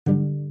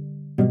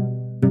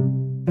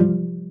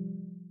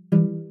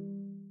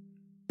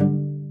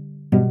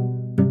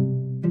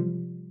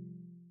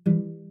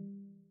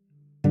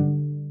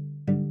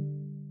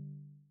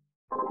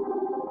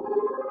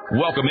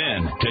Welcome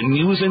in to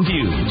News and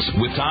Views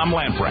with Tom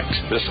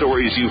Lamprecht. The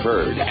stories you've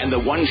heard and the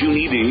ones you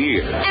need to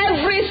hear.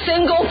 Every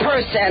single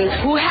person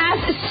who has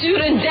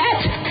student debt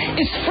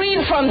is freed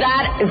from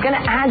that. Is going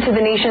to add to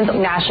the nation's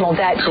national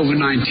debt.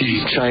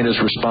 COVID-19. China's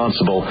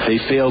responsible. They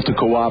failed to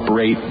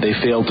cooperate. They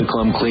failed to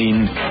come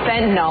clean.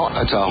 Fentanyl.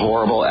 It's a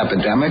horrible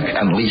epidemic,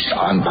 unleashed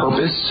on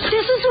purpose.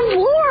 This is a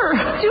war.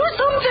 Do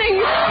something.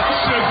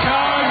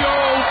 Chicago.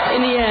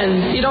 In the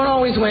end, you don't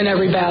always win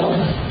every battle.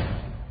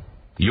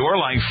 Your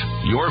life,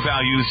 your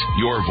values,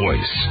 your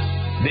voice.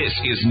 This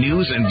is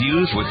News and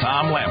Views with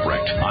Tom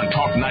Lamprecht on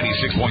Talk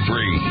 96.3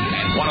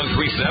 and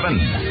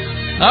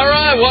 103.7. All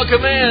right,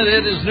 welcome in.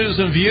 It is News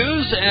and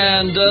Views,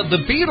 and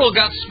the beetle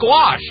got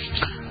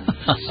squashed.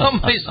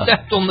 Somebody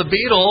stepped on the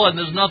beetle, and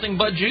there's nothing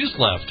but juice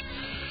left.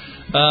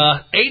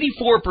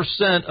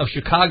 84% of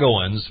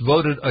Chicagoans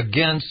voted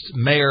against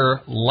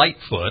Mayor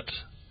Lightfoot.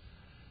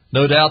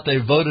 No doubt they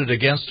voted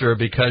against her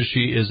because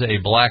she is a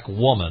black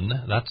woman.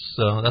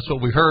 That's what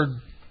we heard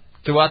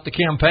throughout the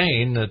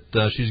campaign,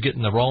 that she's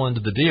getting the roll into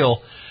the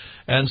deal.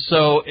 And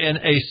so in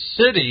a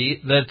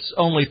city that's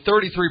only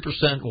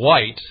 33%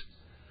 white,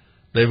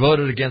 they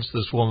voted against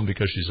this woman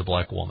because she's a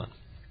black woman.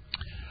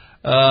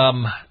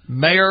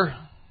 Mayor,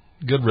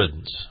 good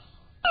riddance.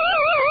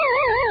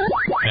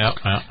 Yep.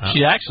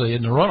 She actually,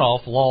 in the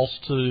runoff,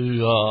 lost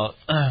to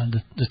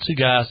the two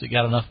guys that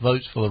got enough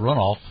votes for the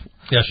runoff.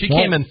 Yeah, she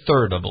came in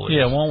third, I believe.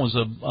 Yeah, one was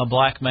a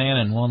black man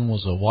and one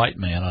was a white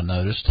man, I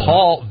noticed.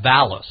 Paul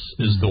Vallis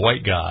is the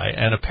white guy,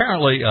 and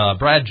apparently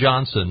Brad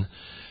Johnson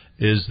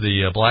is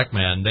the black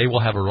man. They will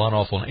have a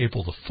runoff on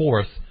April the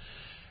 4th.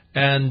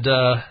 And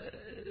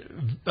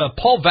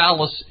Paul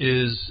Vallis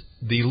is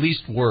the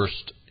least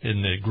worst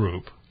in the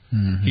group.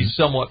 Mm-hmm. He's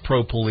somewhat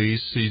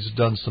pro-police. He's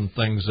done some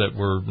things that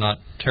were not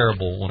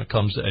terrible when it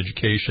comes to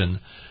education.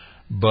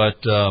 But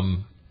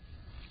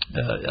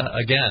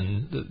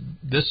again,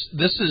 this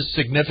is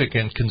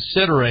significant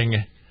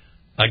considering,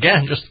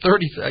 again, just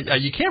 30.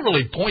 You can't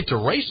really point to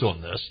race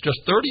on this. Just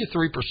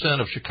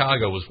 33% of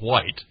Chicago was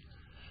white,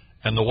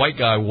 and the white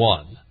guy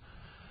won.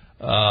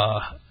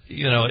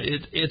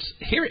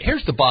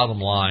 Here's the bottom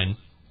line.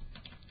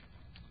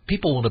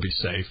 People want to be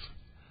safe.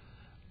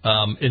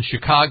 In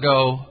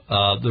Chicago,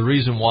 the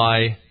reason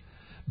why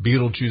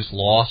Beetlejuice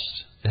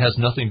lost, it has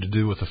nothing to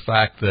do with the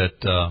fact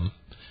that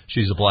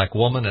she's a black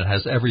woman. It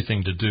has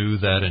everything to do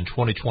that in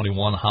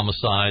 2021,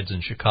 homicides in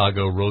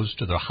Chicago rose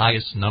to their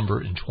highest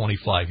number in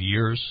 25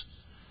 years,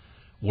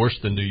 worse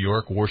than New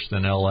York, worse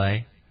than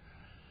L.A.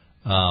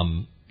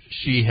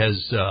 She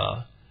has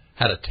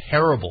had a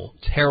terrible,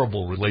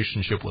 terrible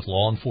relationship with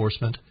law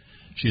enforcement.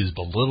 She has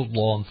belittled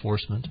law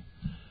enforcement.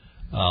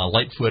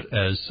 Lightfoot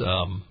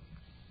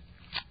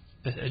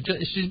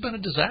she's been a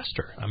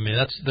disaster. I mean,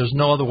 there's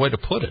no other way to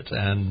put it,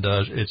 and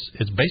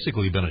it's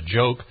basically been a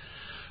joke.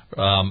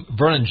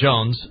 Vernon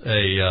Jones,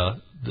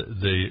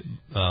 the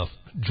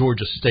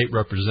Georgia state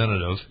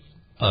representative,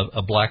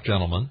 a black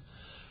gentleman,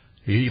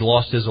 he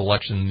lost his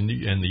election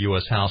in the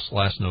U.S. House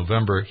last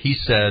November. He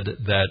said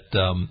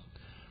that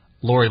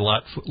Lori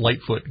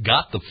Lightfoot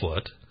got the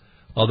foot.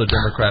 Other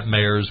Democrat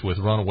mayors with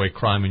runaway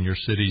crime in your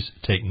cities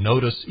take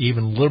notice.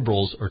 Even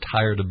liberals are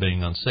tired of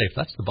being unsafe.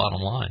 That's the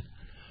bottom line.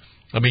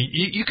 I mean,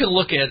 you can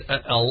look at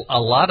a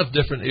lot of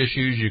different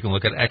issues. You can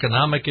look at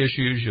economic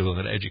issues. You look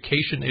at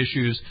education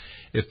issues.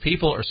 If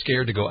people are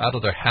scared to go out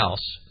of their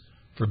house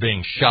for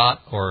being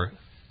shot or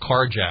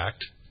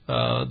carjacked,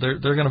 they're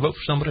going to vote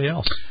for somebody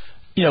else.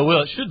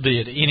 Well, it should be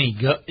at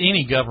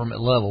any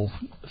government level,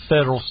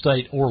 federal,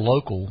 state, or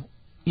local.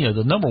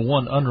 The number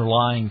one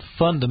underlying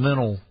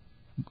fundamental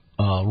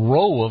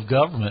role of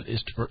government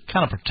is to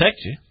kind of protect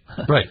you.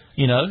 Right.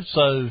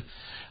 So...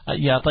 I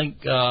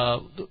think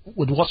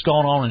with what's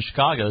going on in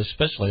Chicago,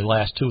 especially the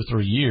last 2 or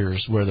 3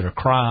 years, where violent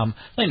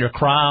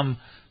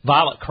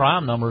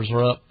crime numbers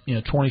are up,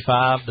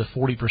 25 to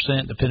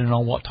 40%, depending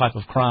on what type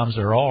of crimes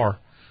there are.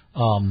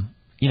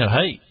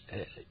 Hey,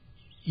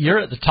 you're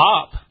at the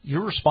top,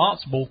 you're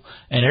responsible,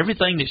 and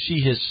everything that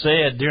she has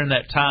said during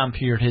that time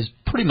period has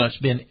pretty much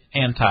been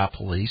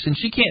anti-police, and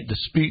she can't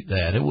dispute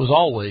that. It was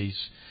always...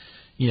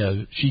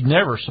 she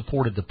never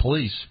supported the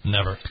police.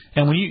 Never.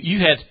 And when you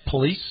had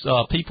police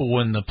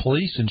people in the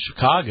police in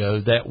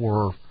Chicago that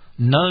were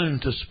known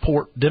to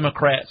support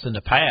Democrats in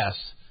the past,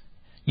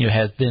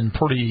 have been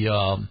pretty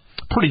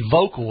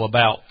vocal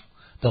about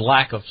the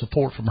lack of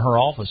support from her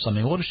office. I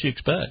mean, what does she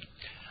expect?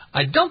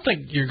 I don't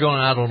think you're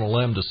going out on a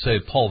limb to say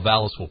Paul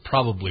Vallis will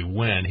probably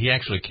win. He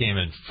actually came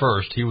in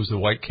first. He was the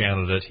white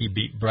candidate. He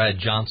beat Brad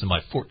Johnson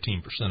by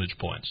 14 percentage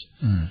points.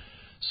 Mm.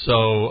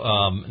 So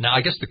now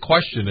I guess the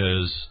question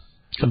is,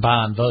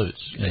 combined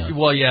votes. Yeah.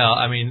 Well, yeah.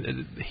 I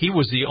mean, he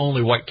was the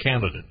only white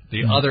candidate.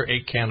 The other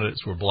 8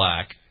 candidates were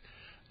black.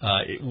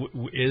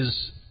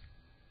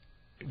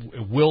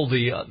 Will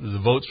the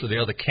votes for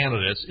the other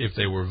candidates, if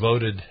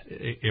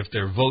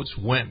their votes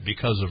went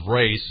because of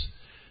race,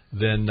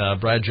 then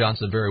Brad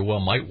Johnson very well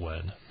might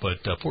win. But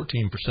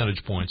 14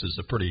 percentage points is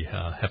a pretty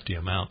hefty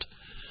amount.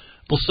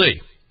 We'll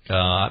see.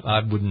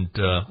 I wouldn't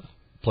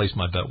place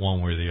my bet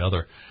one way or the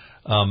other.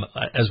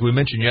 As we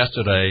mentioned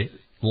yesterday,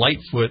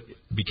 Lightfoot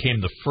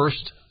became the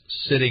first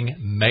sitting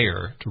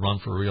mayor to run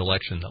for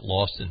re-election that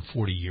lost in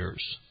 40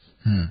 years.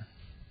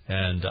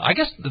 And I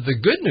guess the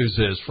good news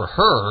is for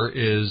her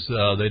is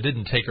they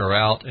didn't take her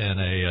out in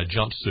a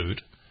jumpsuit,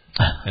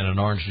 in an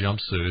orange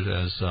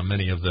jumpsuit, as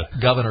many of the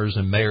governors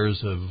and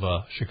mayors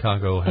of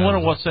Chicago have. I wonder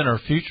what's in her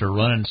future,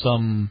 running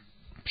some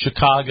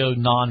Chicago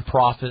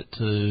nonprofit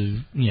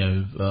to,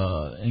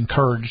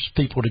 encourage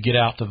people to get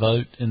out to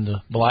vote in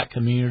the black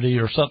community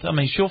or something. I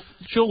mean,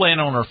 she'll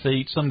land on her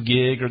feet, some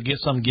gig, or get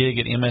some gig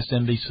at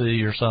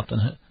MSNBC or something.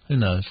 Who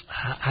knows?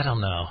 I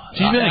don't know. She's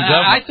been in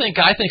government.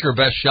 I think her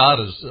best shot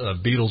is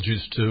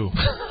Beetlejuice 2.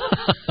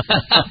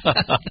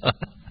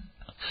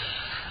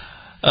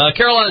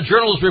 Carolina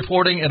Journal is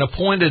reporting an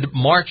appointed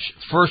March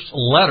 1st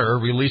letter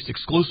released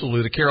exclusively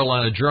to the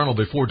Carolina Journal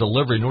before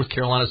delivery. North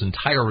Carolina's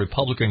entire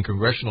Republican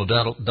congressional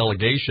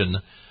delegation,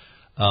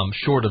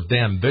 short of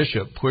Dan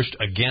Bishop, pushed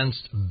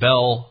against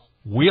Belle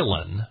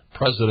Whelan,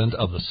 president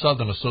of the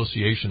Southern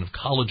Association of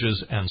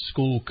Colleges and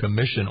School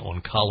Commission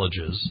on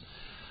Colleges,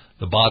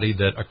 the body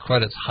that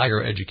accredits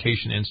higher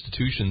education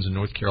institutions in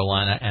North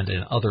Carolina and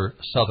in other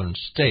southern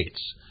states.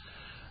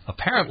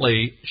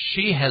 Apparently,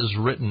 she has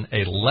written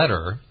a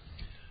letter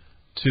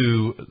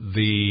to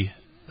the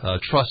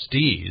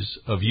trustees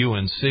of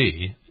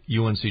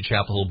UNC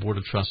Chapel Hill Board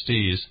of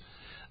Trustees,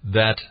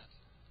 that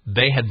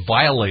they had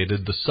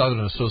violated the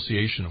Southern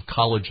Association of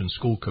College and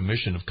School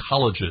Commission of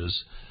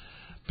Colleges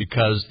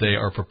because they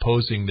are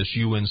proposing this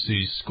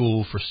UNC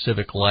School for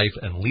Civic Life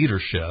and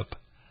Leadership.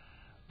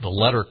 The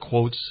letter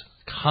quotes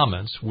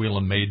comments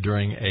Whelan made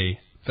during a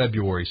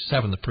February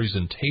 7th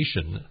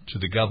presentation to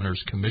the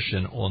Governor's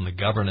Commission on the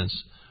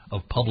Governance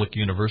of Public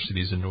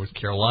Universities in North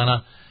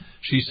Carolina.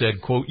 She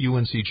said, quote,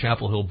 UNC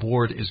Chapel Hill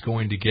Board is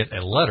going to get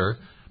a letter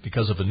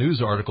because of a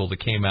news article that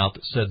came out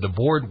that said the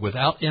board,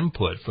 without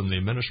input from the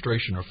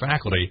administration or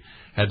faculty,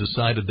 had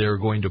decided they were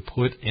going to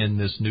put in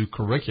this new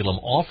curriculum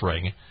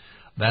offering.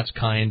 That's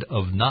kind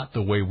of not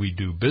the way we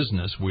do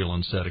business,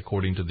 Whelan said,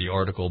 according to the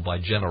article by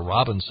Jenna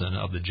Robinson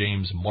of the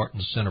James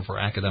Martin Center for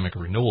Academic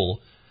Renewal.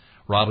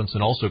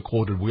 Robinson also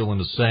quoted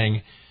Whelan as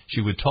saying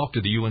she would talk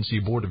to the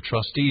UNC Board of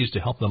Trustees to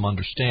help them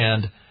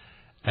understand,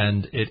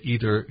 and it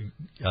either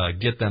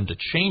get them to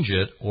change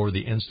it or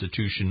the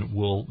institution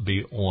will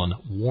be on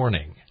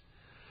warning.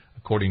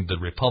 According to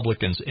the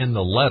Republicans in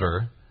the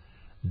letter,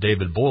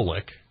 David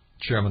Bolick,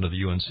 chairman of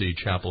the UNC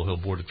Chapel Hill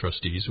Board of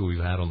Trustees, who we've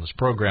had on this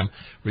program,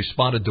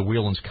 responded to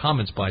Whelan's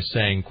comments by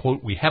saying,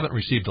 quote, we haven't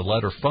received a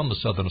letter from the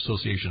Southern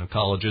Association of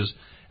Colleges,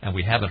 and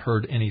we haven't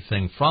heard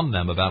anything from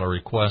them about a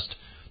request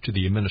to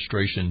the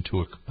administration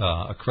to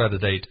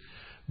accreditate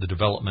the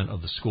development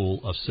of the School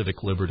of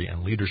Civic Liberty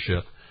and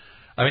Leadership.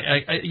 I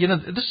mean,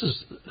 this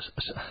is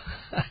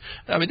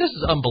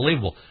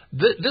unbelievable.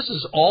 This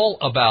is all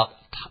about,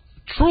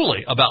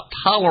 truly about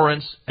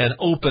tolerance and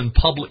open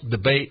public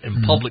debate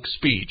and public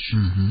speech,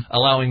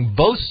 allowing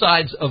both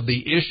sides of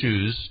the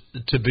issues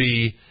to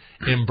be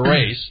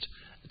embraced,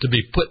 to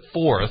be put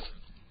forth.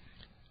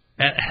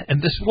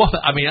 And this woman,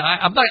 I mean,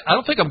 I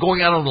don't think I'm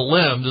going out on a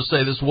limb to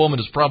say this woman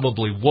is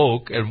probably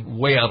woke and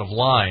way out of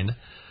line,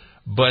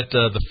 but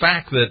the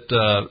fact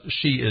that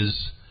she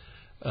is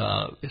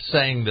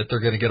saying that they're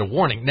going to get a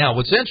warning. Now,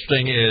 what's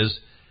interesting is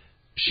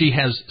she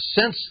has,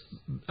 since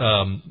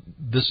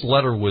this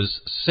letter was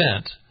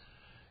sent,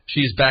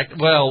 she's back.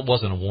 Well, it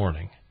wasn't a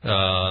warning.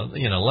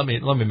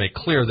 Let me make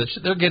clear that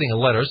they're getting a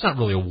letter. It's not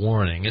really a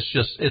warning. It's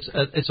just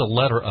it's a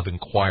letter of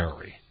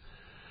inquiry.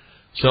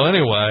 So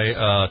anyway,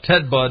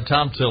 Ted Budd,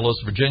 Tom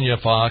Tillis, Virginia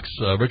Fox,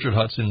 Richard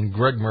Hudson,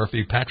 Greg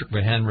Murphy, Patrick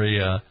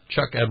McHenry,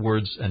 Chuck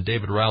Edwards, and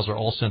David Rouser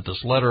all sent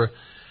this letter.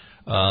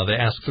 They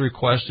asked 3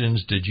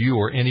 questions. Did you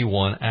or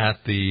anyone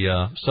at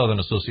the Southern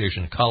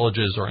Association of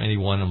Colleges or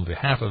anyone on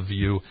behalf of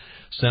you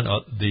send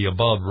the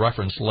above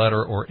reference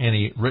letter or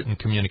any written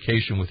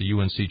communication with the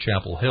UNC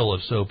Chapel Hill?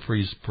 If so,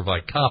 please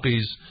provide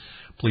copies.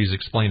 Please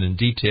explain in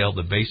detail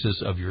the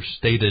basis of your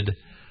stated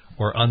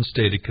or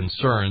unstated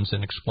concerns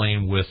and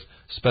explain with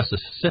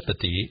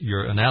specificity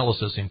your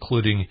analysis,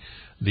 including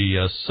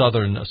the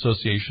Southern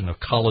Association of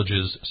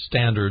Colleges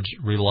standards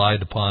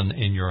relied upon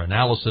in your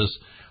analysis.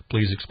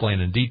 Please explain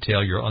in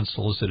detail your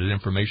unsolicited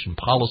information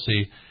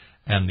policy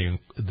and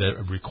the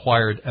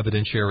required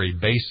evidentiary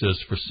basis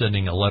for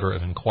sending a letter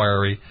of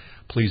inquiry.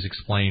 Please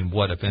explain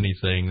what, if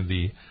anything,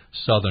 the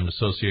Southern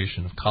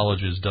Association of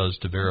Colleges does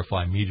to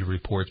verify media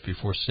reports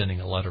before sending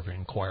a letter of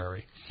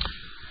inquiry.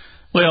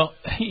 Well,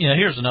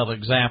 here's another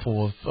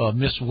example of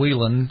Miss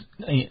Whelan,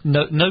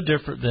 no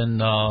different than,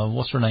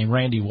 what's her name,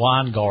 Randy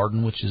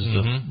Weingarten, which is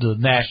the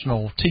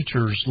National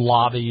Teachers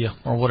Lobby,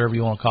 or whatever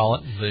you want to call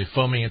it. The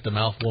foaming at the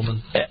mouth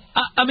woman.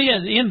 I mean,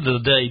 at the end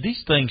of the day,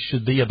 these things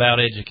should be about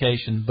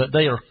education, but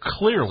they are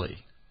clearly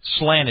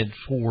slanted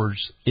towards,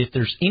 if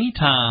there's any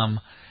time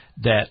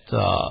that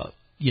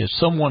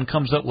someone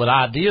comes up with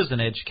ideas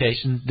in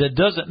education that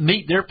doesn't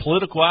meet their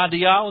political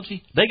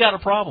ideology, they got a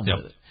problem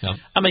with it. Yep.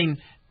 I mean,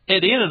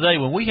 at the end of the day,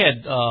 when we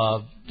had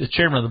the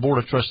chairman of the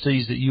Board of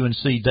Trustees at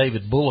UNC,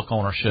 David Bullock,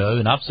 on our show,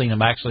 and I've seen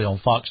him actually on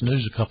Fox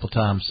News a couple of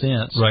times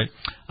since. Right.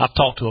 I've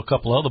talked to a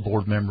couple other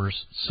board members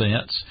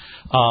since.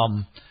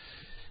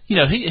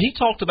 He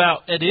talked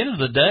about, at the end of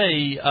the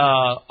day,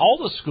 all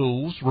the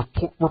schools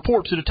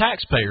report to the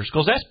taxpayers,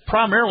 because that's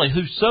primarily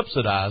who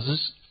subsidizes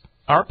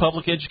our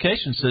public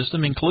education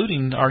system,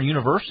 including our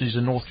universities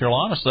in North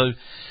Carolina. So,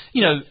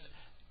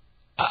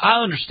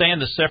 I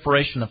understand the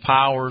separation of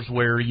powers,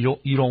 where you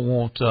don't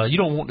want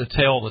to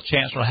tell the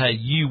chancellor, hey,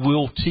 you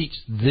will teach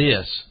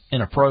this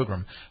in a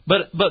program,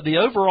 but the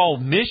overall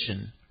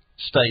mission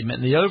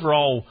statement, the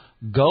overall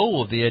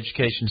goal of the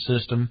education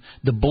system,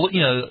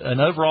 an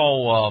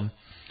overall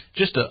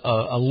just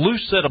a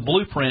loose set of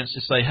blueprints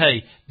to say,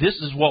 hey, this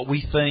is what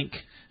we think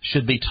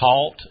should be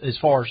taught as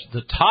far as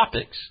the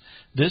topics.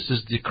 This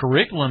is the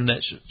curriculum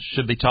that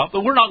should be taught,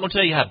 but we're not going to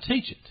tell you how to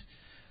teach it.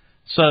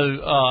 So,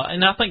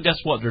 and I think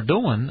that's what they're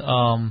doing.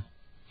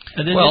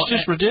 And then it's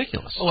just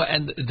ridiculous. Well,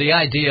 and the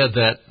idea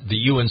that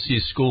the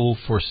UNC School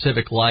for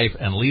Civic Life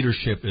and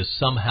Leadership is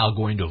somehow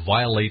going to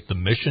violate the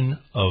mission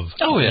of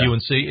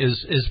UNC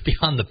is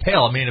beyond the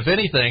pale. I mean, if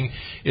anything,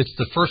 it's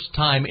the first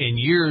time in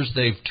years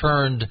they've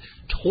turned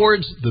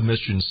towards the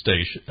mission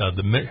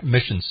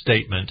mission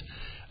statement.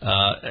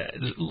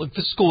 Look,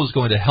 this school is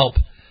going to help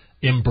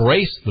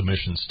embrace the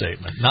mission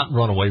statement, not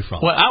run away from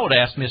it. Well, I would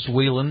ask Ms.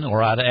 Whelan,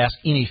 or I'd ask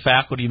any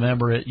faculty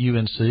member at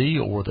UNC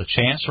or the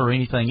chancellor or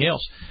anything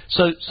else.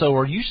 So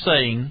are you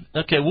saying,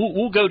 okay,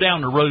 we'll go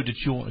down the road that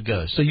you want to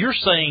go. So you're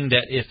saying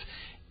that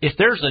if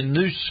there's a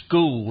new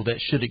school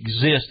that should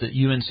exist at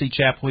UNC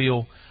Chapel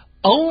Hill,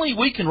 only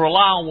we can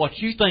rely on what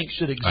you think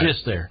should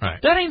exist there. Right.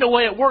 That ain't the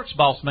way it works,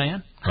 boss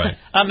man. Right.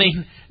 I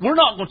mean, we're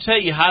not going to tell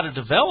you how to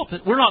develop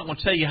it. We're not going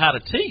to tell you how to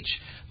teach.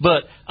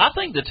 But I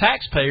think the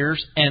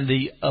taxpayers and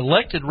the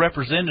elected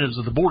representatives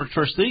of the Board of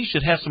Trustees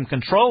should have some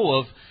control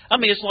of, I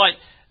mean, it's like,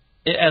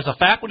 as a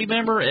faculty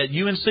member at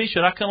UNC,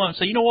 should I come up and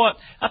say, you know what,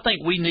 I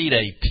think we need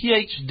a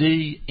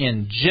Ph.D.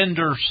 in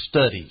gender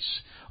studies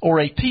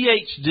or a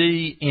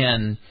Ph.D.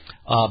 in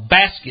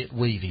basket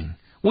weaving?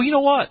 Well, you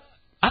know what?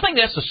 I think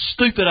that's a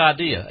stupid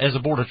idea as a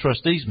Board of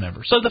Trustees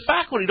member. So the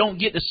faculty don't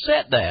get to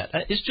set that.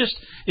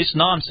 It's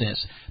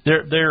nonsense.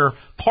 Their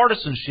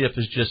partisanship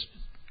is just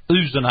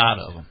oozing out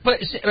of them.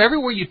 But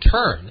everywhere you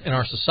turn in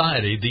our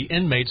society, the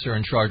inmates are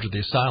in charge of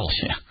the asylum.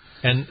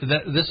 Yeah. And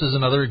this is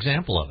another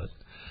example of it.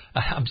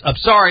 I'm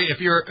sorry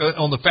if you're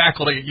on the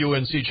faculty at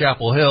UNC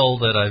Chapel Hill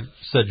that I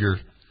said you're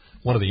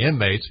one of the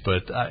inmates,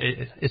 but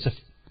it's a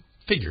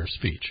figure of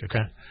speech,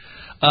 okay?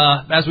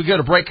 As we go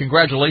to break,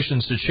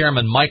 congratulations to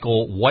Chairman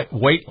Michael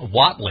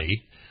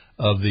Whatley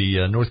of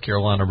the North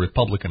Carolina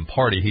Republican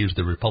Party. He's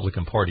the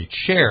Republican Party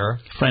chair.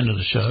 Friend of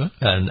the show.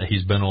 And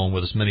he's been on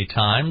with us many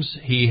times.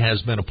 He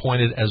has been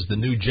appointed as the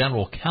new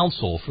general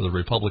counsel for the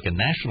Republican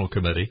National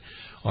Committee.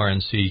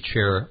 RNC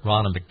Chair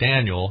Ronna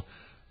McDaniel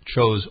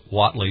chose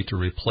Whatley to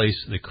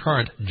replace the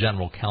current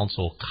general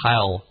counsel,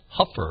 Kyle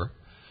Huffer,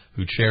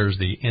 who chairs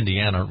the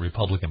Indiana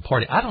Republican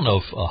Party. I don't know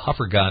if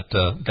Huffer got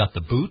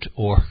the boot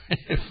or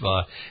if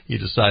he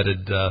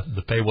decided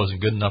the pay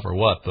wasn't good enough or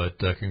what, but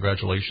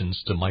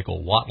congratulations to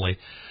Michael Whatley.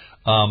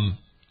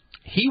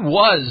 He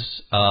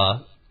was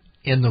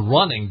in the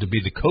running to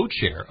be the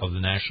co-chair of the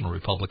National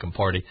Republican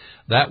Party.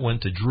 That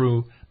went to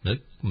Drew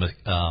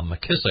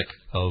McKissick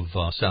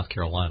of South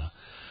Carolina.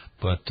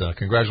 But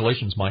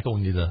congratulations, Michael.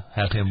 We need to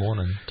have him on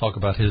and talk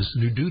about his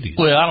new duties.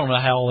 Well, I don't know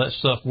how all that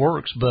stuff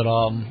works, but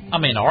I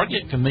mean,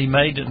 argument can be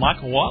made that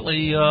Michael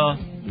Whatley,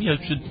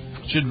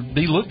 should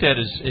be looked at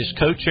as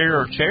co-chair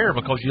or chair,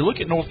 because you look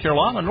at North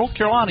Carolina. North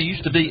Carolina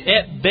used to be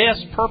at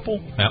best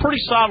purple, pretty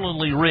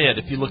solidly red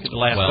if you look at the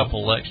last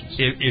couple elections.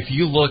 If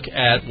you look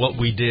at what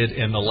we did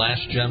in the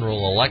last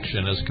general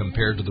election as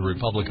compared to the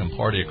Republican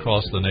Party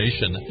across the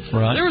nation,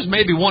 there was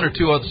maybe one or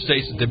two other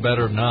states that did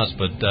better than us,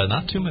 but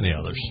not too many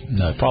others.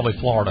 No, probably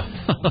Florida.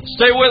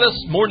 Stay with us.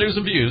 More news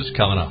and views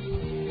coming up.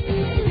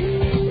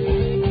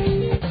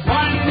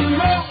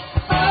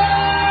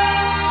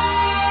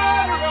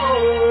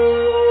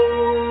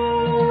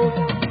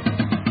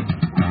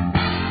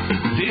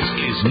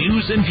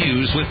 News and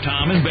Views with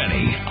Tom and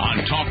Benny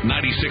on Talk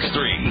 96.3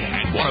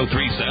 and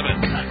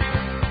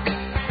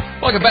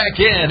 103.7. Welcome back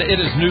in. It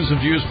is News and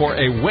Views for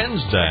a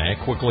Wednesday.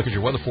 Quick look at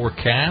your weather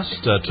forecast.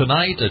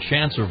 Tonight, a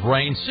chance of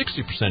rain,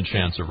 60%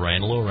 chance of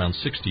rain, a little around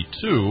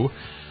 62.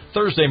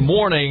 Thursday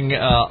morning,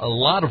 a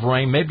lot of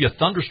rain, maybe a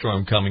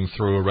thunderstorm coming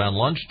through around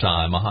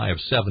lunchtime, a high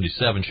of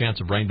 77. Chance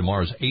of rain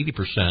tomorrow is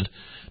 80%.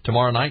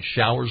 Tomorrow night,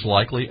 showers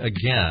likely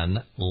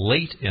again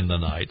late in the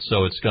night.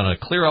 So it's going to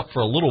clear up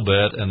for a little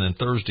bit, and then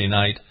Thursday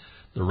night,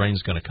 the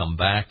rain's going to come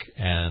back,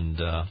 and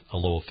a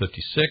low of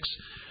 56.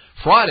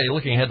 Friday,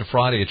 looking ahead to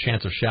Friday, a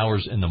chance of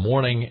showers in the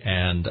morning,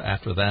 and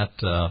after that,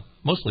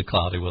 mostly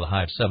cloudy with a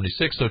high of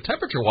 76. So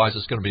temperature-wise,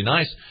 it's going to be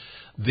nice.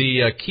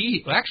 The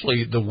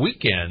the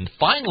weekend,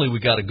 finally we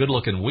got a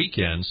good-looking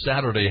weekend.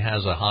 Saturday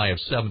has a high of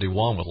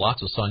 71 with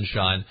lots of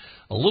sunshine.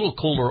 A little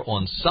cooler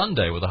on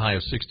Sunday with a high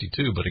of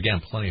 62, but again,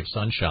 plenty of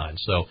sunshine.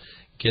 So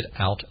get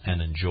out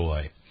and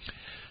enjoy.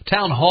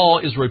 Town Hall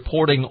is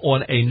reporting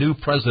on a new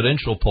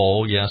presidential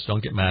poll. Yes,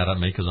 don't get mad at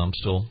me because I'm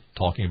still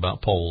talking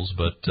about polls.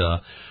 But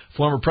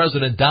former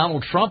President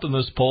Donald Trump in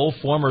this poll,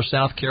 former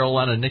South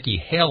Carolina Nikki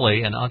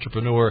Haley, and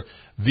entrepreneur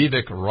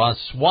Vivek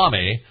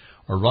Ramaswamy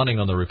are running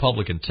on the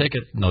Republican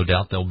ticket. No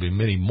doubt there will be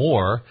many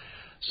more.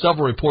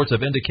 Several reports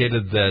have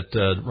indicated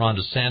that Ron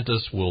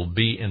DeSantis will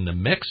be in the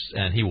mix,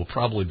 and he will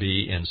probably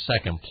be in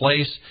second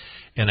place.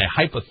 In a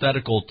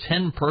hypothetical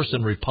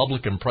 10-person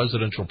Republican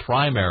presidential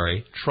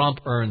primary, Trump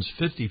earns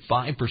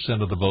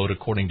 55% of the vote,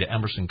 according to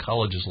Emerson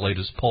College's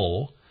latest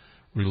poll,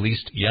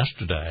 released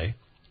yesterday.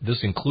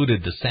 This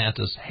included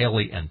DeSantis,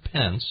 Haley, and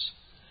Pence.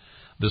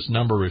 This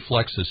number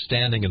reflects his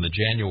standing in the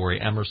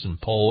January Emerson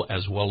poll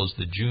as well as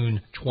the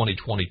June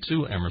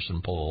 2022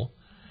 Emerson poll.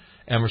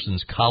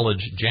 Emerson's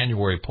College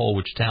January poll,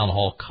 which Town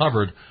Hall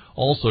covered,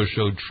 also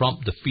showed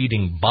Trump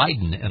defeating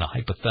Biden in a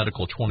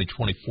hypothetical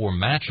 2024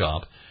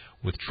 matchup,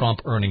 with Trump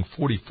earning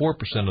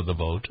 44% of the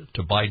vote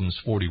to Biden's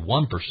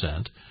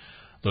 41%.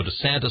 Though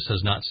DeSantis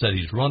has not said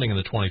he's running in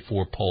the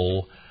 24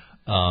 poll,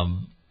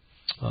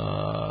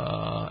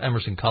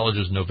 Emerson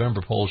College's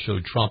November poll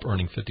showed Trump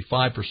earning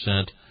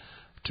 55%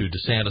 to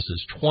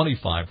DeSantis'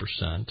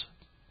 25%.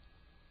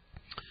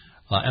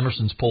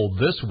 Emerson's poll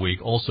this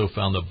week also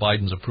found that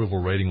Biden's approval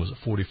rating was at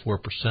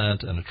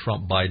 44%, and a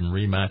Trump-Biden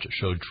rematch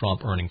showed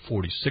Trump earning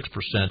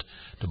 46%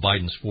 to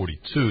Biden's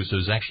 42%. So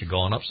he's actually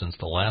gone up since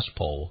the last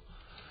poll.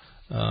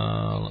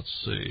 Let's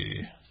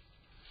see.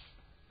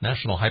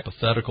 National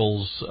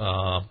hypotheticals,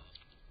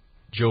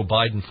 Joe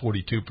Biden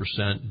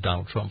 42%,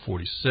 Donald Trump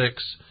 46%,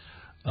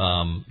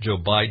 Joe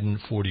Biden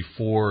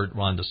 44%,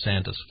 Ron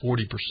DeSantis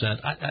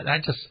 40%.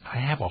 I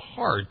have a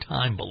hard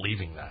time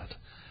believing that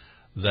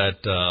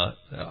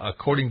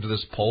according to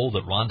this poll,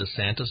 that Ron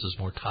DeSantis is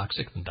more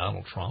toxic than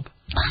Donald Trump.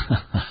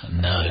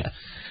 No,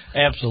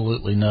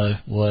 absolutely no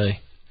way.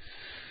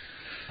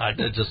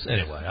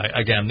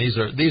 Again, these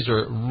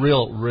are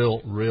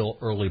real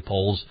early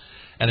polls,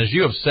 and as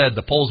you have said,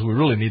 the polls we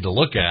really need to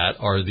look at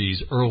are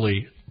these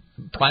early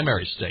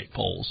primary state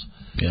polls.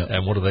 Yep.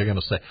 And what are they going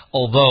to say?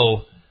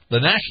 Although the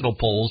national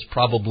polls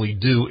probably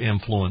do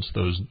influence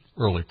those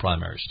early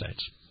primary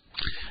states.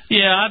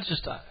 Yeah,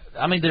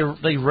 I mean,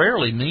 they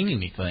rarely mean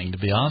anything, to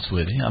be honest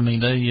with you. I mean,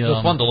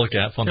 they're fun to look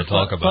at, fun to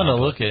talk about. Fun to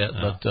look at,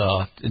 yeah.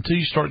 But until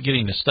you start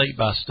getting to state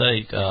by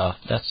state,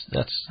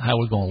 that's how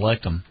we're going to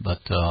elect them.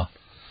 But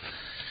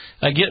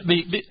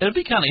it'll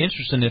be kind of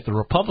interesting if the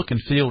Republican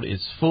field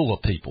is full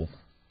of people.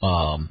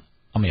 I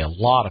mean, a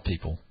lot of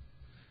people,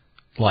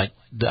 like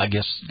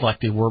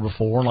they were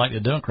before, like the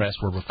Democrats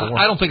were before.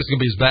 I don't think it's going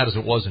to be as bad as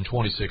it was in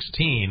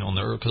 2016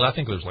 because I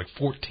think there's like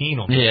 14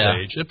 on the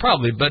stage.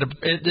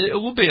 It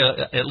will be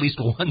at least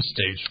one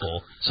stage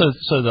full.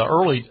 So the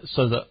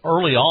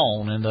early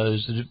on in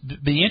those,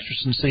 it'd be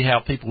interesting to see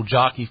how people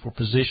jockey for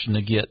position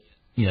to get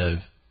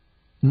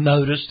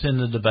noticed in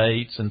the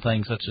debates and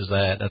things such as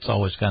that. That's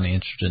always kind of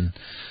interesting.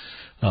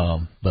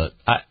 But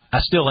I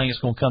still think it's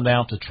going to come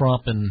down to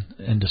Trump and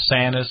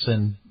DeSantis,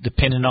 and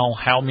depending on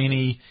how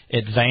many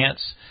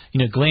advance.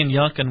 Glenn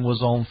Youngkin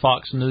was on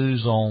Fox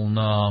News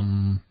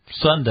on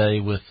Sunday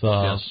with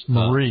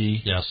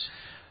Marie. Yes.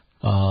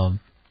 Why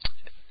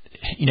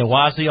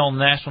is he on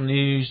national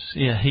news?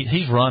 Yeah,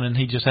 he's running.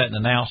 He just hadn't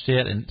announced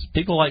yet. And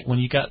when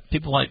you got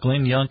people like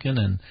Glenn Youngkin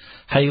and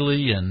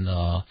Haley and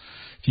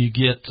if you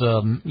get,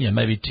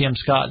 maybe Tim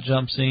Scott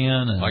jumps in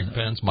and Mike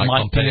Pence, Mike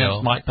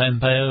Pompeo.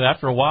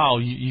 After a while,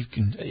 you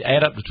can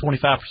add up to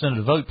 25% of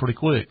the vote pretty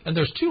quick. And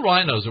there's two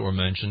rhinos that were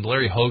mentioned: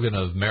 Larry Hogan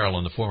of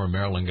Maryland, the former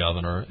Maryland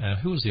governor, and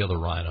who was the other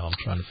rhino? I'm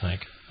trying to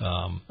think.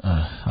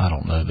 I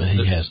don't know, but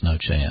he has no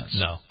chance.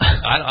 No,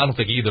 I don't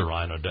think either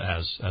rhino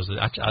has.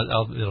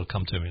 It'll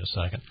come to me in a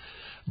second.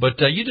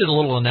 But you did a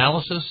little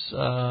analysis.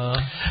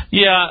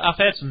 Yeah,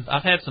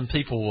 I've had some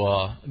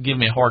people give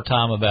me a hard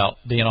time about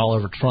being all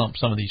over Trump.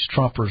 Some of these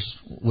Trumpers,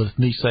 with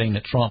me saying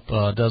that Trump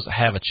doesn't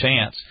have a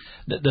chance.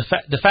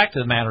 The fact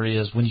of the matter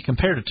is, when you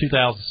compare the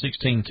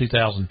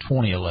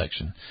 2016-2020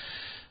 election,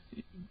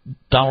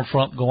 Donald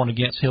Trump going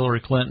against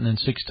Hillary Clinton in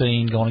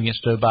 2016, going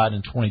against Joe Biden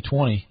in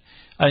 2020,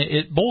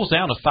 it boils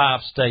down to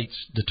 5 states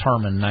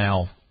determine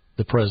now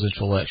the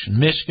presidential election: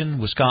 Michigan,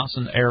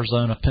 Wisconsin,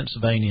 Arizona,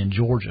 Pennsylvania, and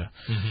Georgia.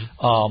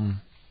 Mm-hmm.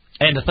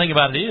 And the thing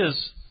about it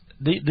is,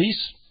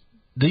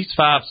 these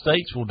 5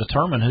 states will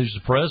determine who's the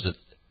president.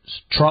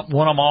 Trump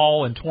won them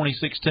all in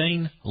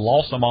 2016,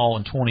 lost them all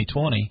in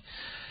 2020.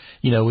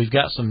 We've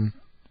got some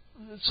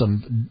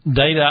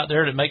data out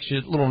there that makes you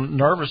a little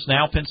nervous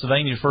now.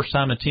 Pennsylvania, the first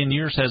time in 10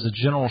 years, has a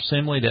General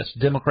Assembly that's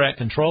Democrat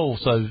controlled,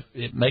 so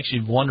it makes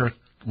you wonder,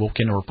 well,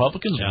 can the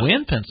Republicans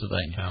win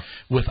Pennsylvania? Yeah.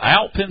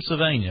 Without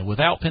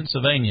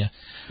Pennsylvania,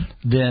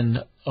 then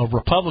a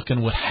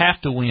Republican would have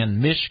to win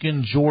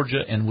Michigan,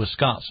 Georgia, and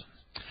Wisconsin.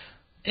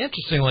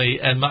 Interestingly,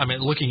 and I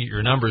mean, looking at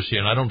your numbers here,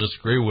 and I don't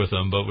disagree with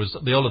them, but was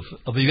the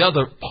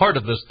other part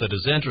of this that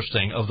is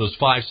interesting, of those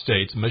 5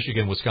 states,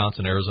 Michigan,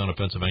 Wisconsin, Arizona,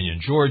 Pennsylvania,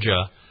 and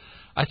Georgia,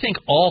 I think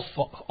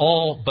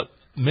all but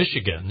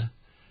Michigan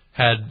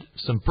had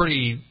some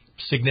pretty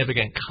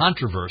significant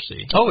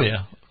controversy. Oh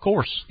yeah, of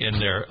course, in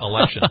their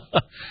election.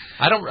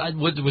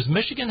 Was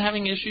Michigan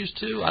having issues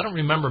too? I don't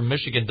remember.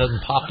 Michigan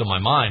doesn't pop to my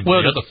mind,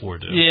 but the other four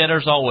do. Yeah,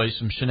 there's always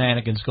some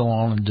shenanigans going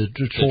on in the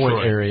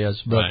Detroit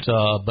areas, but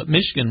but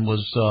Michigan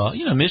was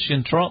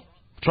Michigan Trump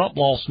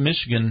lost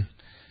Michigan.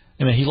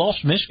 I mean, he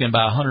lost Michigan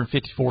by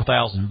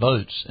 154,000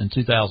 votes in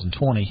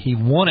 2020. He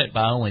won it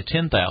by only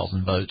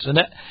 10,000 votes, and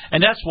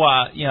that's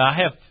why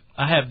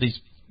I have these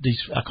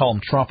I call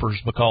them Trumpers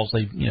because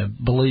they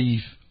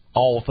believe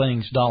all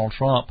things Donald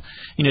Trump.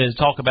 To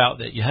talk about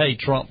that, hey,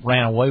 Trump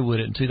ran away with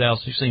it in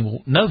 2016.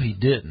 Well, no, he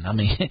didn't. I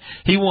mean,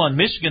 he won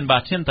Michigan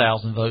by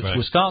 10,000 votes, right.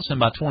 Wisconsin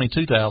by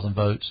 22,000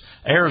 votes,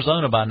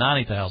 Arizona by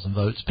 90,000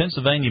 votes,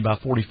 Pennsylvania by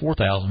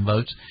 44,000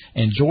 votes,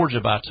 and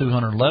Georgia by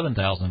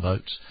 211,000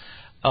 votes.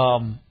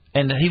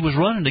 And he was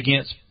running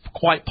against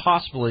quite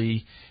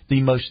possibly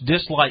the most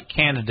disliked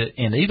candidate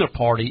in either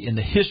party in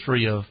the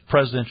history of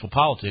presidential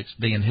politics,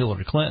 being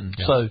Hillary Clinton.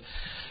 Yeah. So,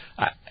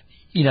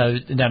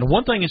 now the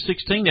one thing in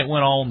 2016 that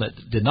went on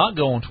that did not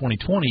go in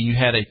 2020, you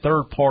had a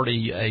third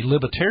party, a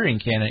libertarian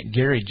candidate,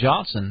 Gary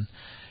Johnson.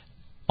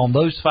 On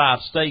those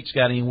 5 states,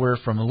 got anywhere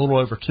from a little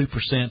over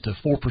 2% to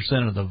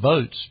 4% of the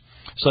votes.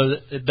 So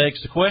it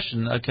begs the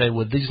question: okay,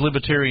 would these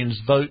libertarians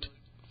vote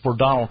for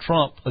Donald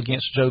Trump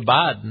against Joe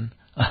Biden?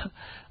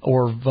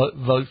 Or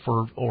vote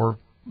for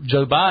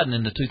Joe Biden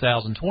in the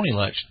 2020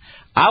 election?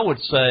 I would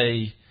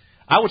say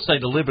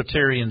the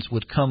libertarians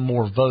would come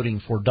more voting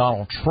for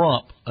Donald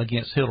Trump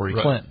against Hillary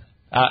Clinton.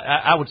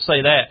 I would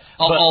say that.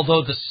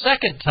 Although the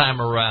second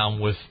time around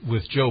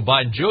with Joe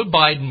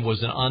Biden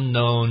was an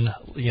unknown,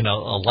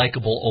 a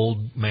likable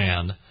old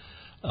man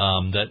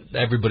that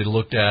everybody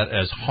looked at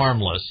as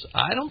harmless.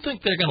 I don't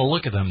think they're going to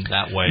look at him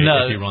that way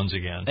if he runs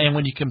again. And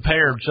when you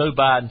compare Joe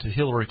Biden to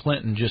Hillary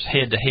Clinton, just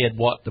head-to-head,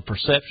 what the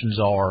perceptions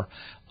are,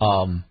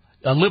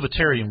 a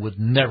libertarian would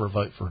never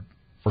vote for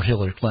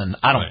Hillary Clinton,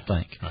 I don't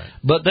think. Right.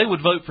 But they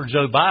would vote for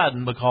Joe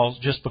Biden because,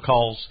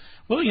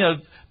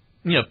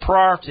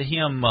 prior to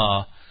him...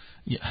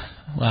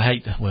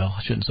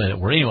 I shouldn't say that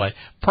word. Anyway,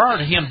 prior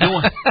to him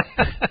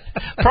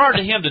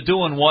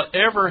doing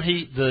whatever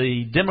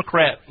the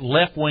Democrat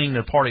left wing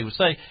of the party would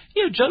say,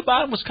 Joe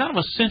Biden was kind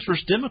of a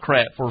centrist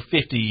Democrat for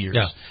 50 years.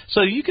 Yeah.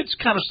 So you could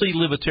kind of see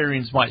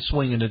libertarians might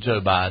swing into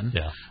Joe Biden.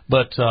 Yeah.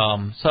 But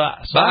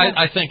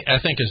I think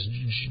as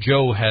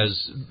Joe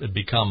has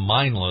become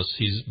mindless,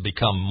 he's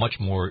become much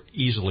more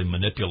easily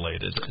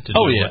manipulated to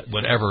do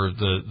whatever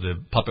the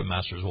puppet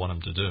masters want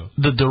him to do.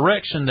 The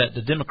direction that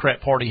the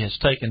Democrat Party has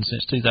taken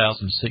since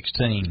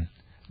 2016,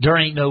 there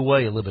ain't no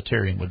way a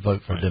libertarian would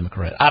vote for a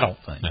Democrat. I don't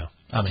think. No.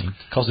 I mean,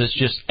 because it's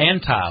just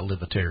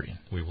anti-libertarian.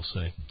 We will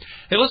see.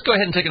 Hey, let's go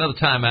ahead and take another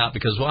time out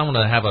because I want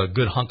to have a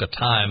good hunk of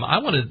time. I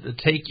want to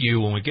take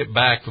you, when we get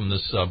back from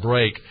this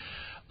break,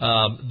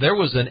 there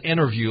was an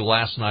interview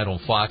last night on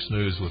Fox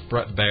News with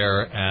Bret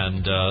Baier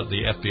and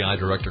the FBI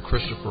Director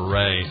Christopher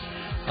Wray.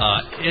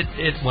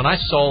 When I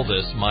saw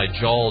this, my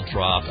jaw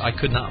dropped. I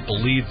could not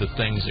believe the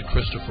things that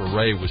Christopher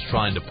Wray was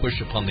trying to push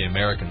upon the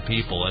American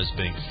people as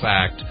being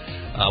fact.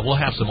 We'll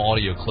have some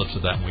audio clips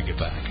of that when we get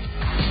back.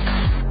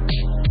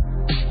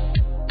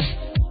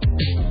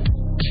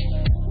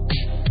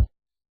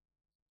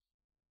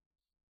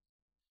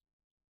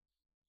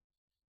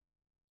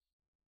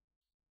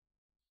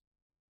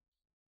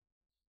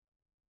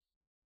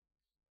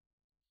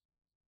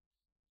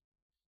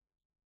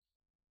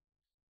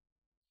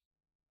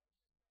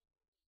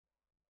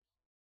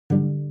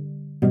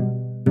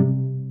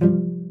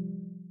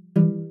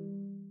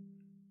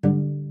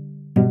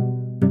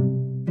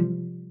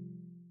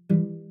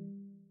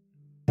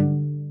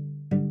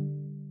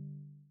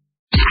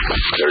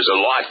 There's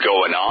a lot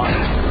going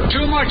on.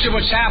 Too much of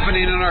what's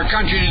happening in our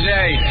country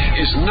today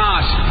is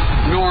not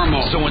normal.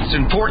 So it's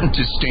important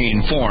to stay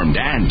informed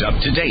and up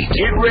to date.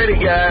 Get ready,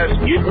 guys.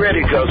 Get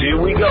ready, because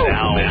here we go.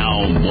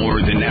 Now more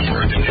than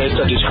ever. It's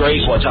a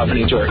disgrace what's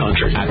happening to our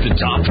country. At the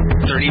top,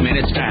 30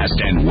 minutes past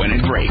and when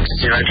it breaks.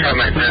 I try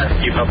my best to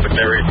keep up with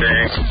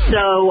everything.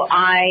 So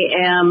I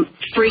am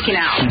freaking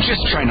out.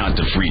 Just try not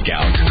to freak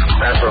out.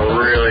 That's a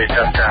really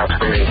tough task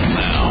for me.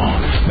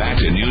 Now,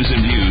 back to News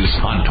and Views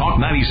on Talk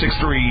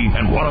 96.3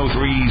 and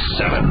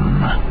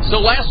 103.7. So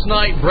last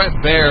night, Bret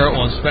Baier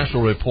on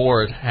Special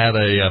Report had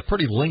a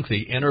pretty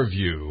lengthy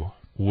interview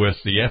with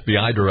the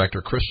FBI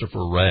Director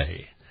Christopher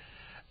Wray.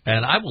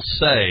 And I will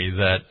say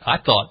that I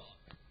thought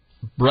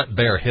Bret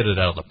Baier hit it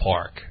out of the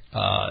park.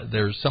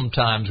 There's some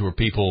times where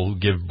people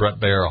give Bret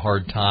Baier a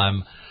hard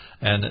time.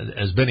 And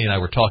as Benny and I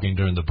were talking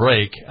during the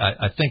break,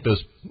 I think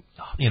those,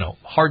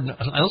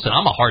 listen,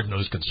 I'm a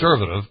hard-nosed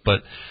conservative,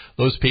 but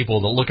those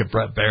people that look at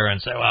Bret Baier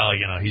and say, well,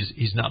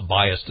 he's not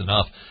biased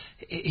enough.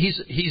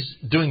 He's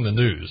doing the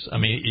news. I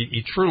mean,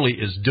 he truly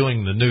is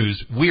doing the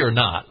news. We are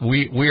not.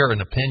 We are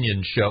an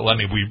opinion show. I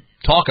mean, we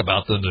talk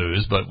about the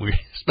news, but we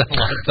spend a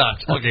lot of time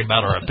talking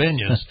about our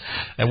opinions,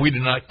 and we do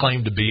not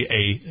claim to be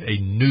a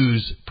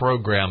news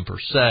program per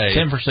se.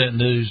 10%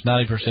 news,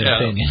 90%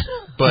 opinion.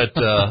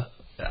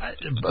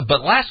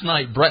 But last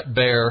night, Bret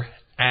Baier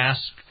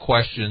asked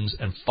questions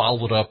and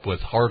followed up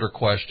with harder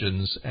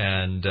questions,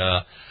 and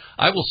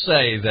I will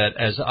say that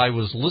as I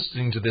was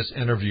listening to this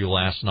interview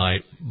last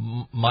night,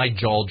 my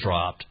jaw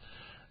dropped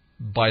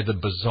by the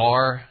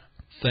bizarre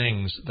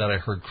things that I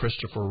heard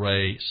Christopher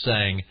Wray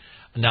saying.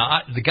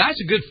 Now, the guy's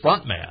a good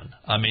front man.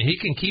 I mean, he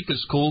can keep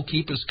his cool,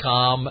 keep his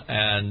calm,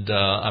 and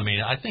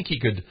I think he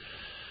could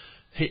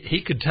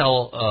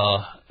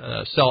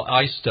sell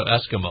ice to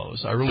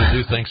Eskimos. I really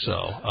do think so.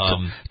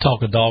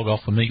 Talk a dog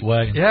off a meat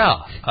wagon. Yeah,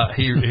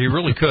 he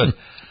really could.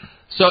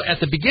 So at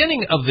the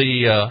beginning of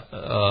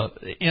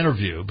the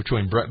interview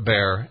between Bret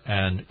Baier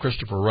and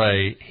Christopher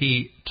Wray,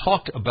 he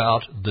talked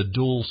about the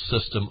dual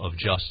system of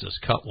justice.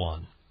 Cut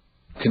one.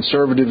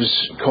 Conservatives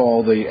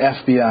call the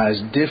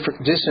FBI's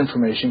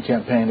disinformation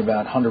campaign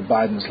about Hunter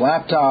Biden's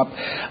laptop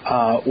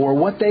or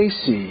what they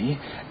see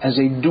as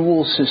a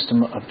dual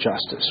system of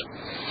justice.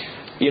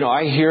 You know,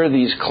 I hear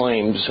these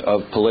claims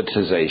of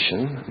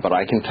politicization, but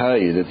I can tell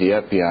you that the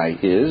FBI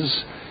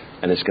is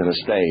and is going to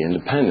stay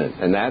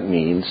independent, and that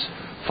means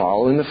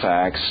following the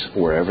facts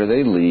wherever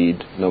they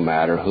lead, no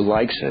matter who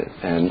likes it.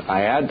 And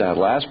I add that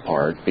last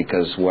part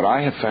because what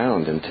I have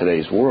found in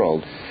today's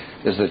world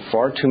is that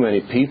far too many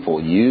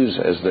people use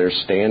as their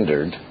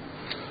standard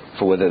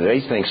for whether they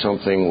think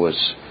something was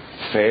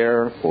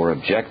fair or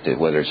objective,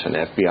 whether it's an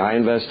FBI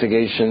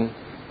investigation,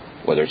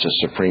 whether it's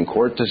a Supreme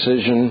Court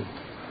decision,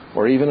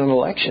 or even an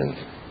election,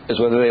 is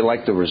whether they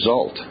like the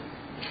result,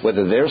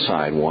 whether their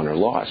side won or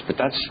lost. But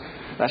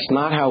that's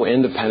not how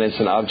independence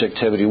and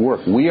objectivity work.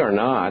 We are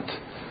not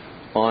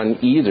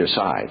on either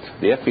side.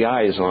 The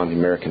FBI is on the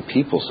American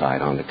people's side,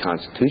 on the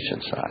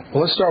Constitution side.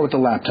 Well, let's start with the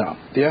laptop.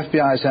 The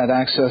FBI has had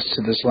access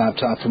to this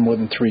laptop for more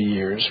than 3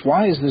 years.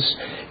 Why is this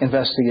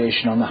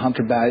investigation on the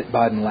Hunter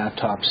Biden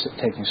laptops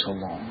taking so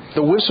long?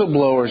 The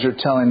whistleblowers are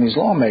telling these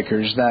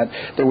lawmakers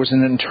that there was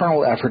an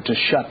internal effort to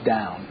shut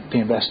down the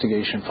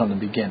investigation from the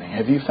beginning.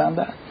 Have you found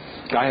that?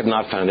 I have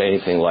not found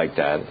anything like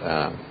that.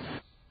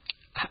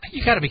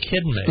 You got to be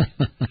kidding me.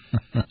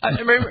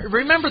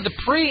 Remember, the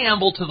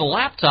preamble to the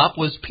laptop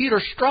was Peter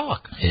Strzok.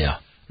 Yeah.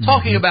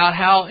 Talking about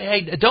how,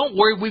 hey, don't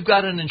worry, we've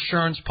got an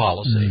insurance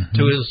policy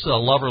to his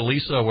lover,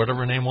 Lisa, whatever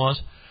her name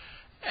was.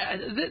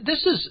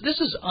 This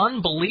is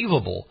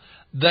unbelievable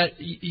that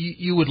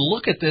you would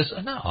look at this.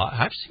 No,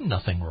 I've seen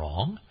nothing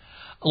wrong.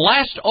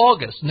 Last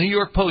August, New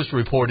York Post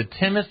reported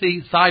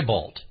Timothy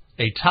Thibault,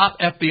 a top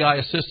FBI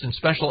assistant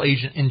special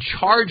agent in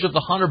charge of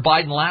the Hunter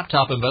Biden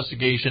laptop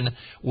investigation,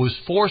 was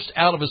forced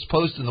out of his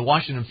post in the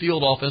Washington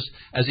field office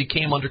as he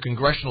came under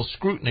congressional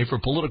scrutiny for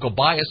political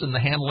bias in the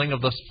handling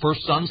of the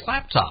first son's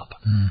laptop.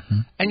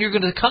 And you're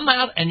going to come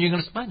out and you're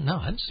going to say, no,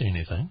 I didn't see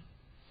anything.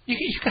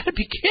 You got to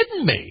be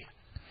kidding me.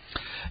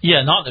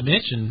 Yeah, not to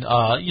mention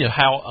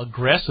how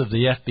aggressive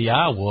the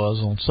FBI was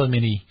on so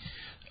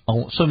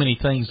many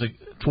things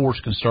towards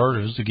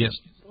conservatives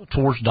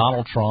towards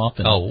Donald Trump.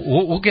 And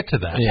we'll get to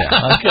that.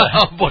 Yeah,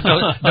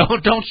 okay.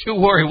 Don't you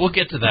worry. We'll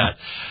get to that.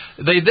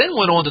 They then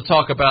went on to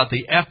talk about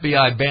the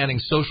FBI banning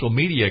social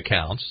media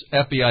accounts.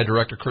 FBI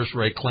Director Chris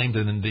Wray claimed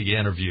in the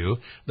interview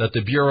that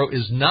the Bureau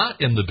is not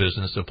in the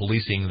business of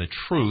policing the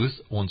truth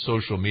on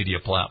social media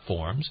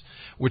platforms,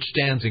 which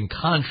stands in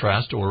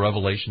contrast to a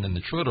revelation in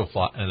the Twitter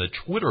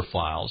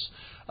files.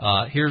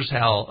 Here's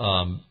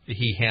how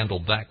he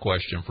handled that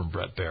question from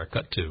Bret Baier.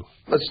 Cut 2.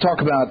 Let's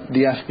talk about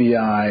the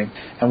FBI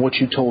and what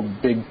you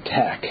told Big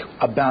Tech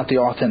about the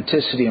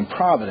authenticity and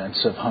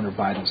provenance of Hunter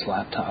Biden's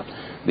laptop.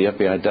 The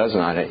FBI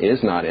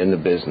is not in the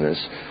business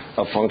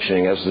of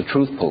functioning as the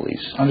truth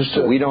police.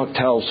 Understood. So we don't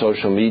tell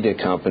social media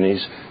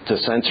companies to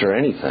censor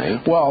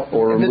anything. Well,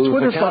 or remove the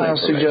Twitter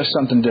files suggest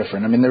something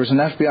different. I mean, there was an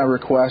FBI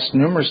request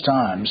numerous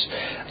times,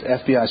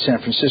 FBI San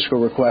Francisco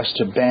request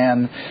to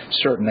ban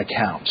certain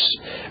accounts.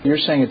 You're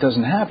saying it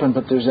doesn't happen,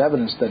 but there's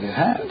evidence that it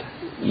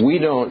had. We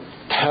don't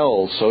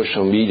tell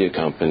social media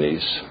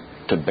companies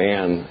to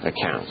ban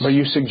accounts. But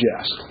you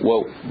suggest.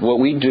 What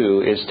we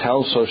do is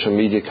tell social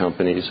media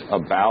companies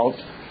about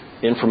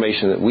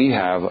information that we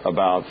have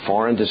about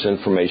foreign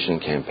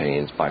disinformation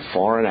campaigns by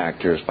foreign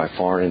actors, by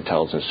foreign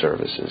intelligence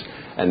services.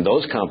 And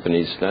those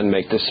companies then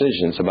make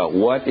decisions about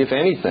what, if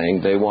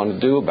anything, they want to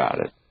do about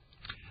it.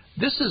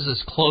 This is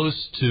as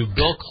close to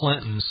Bill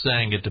Clinton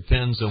saying it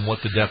depends on what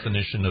the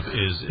definition of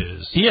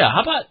is. Yeah,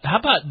 how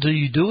about do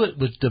you do it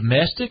with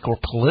domestic or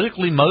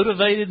politically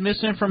motivated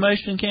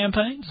misinformation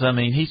campaigns? I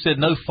mean, he said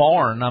no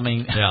foreign. I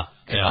mean, yeah.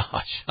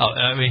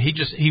 I mean,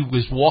 he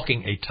was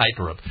walking a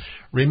tightrope.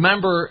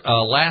 Remember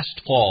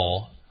last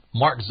fall,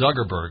 Mark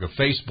Zuckerberg of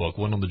Facebook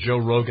went on the Joe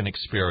Rogan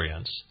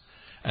Experience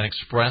and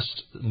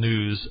expressed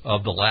news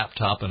of the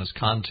laptop and its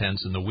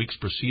contents in the weeks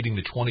preceding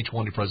the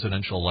 2020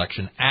 presidential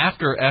election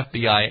after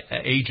FBI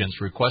agents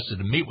requested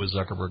to meet with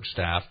Zuckerberg's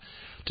staff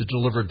to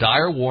deliver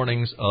dire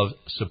warnings of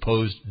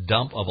supposed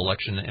dump of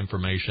election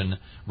information,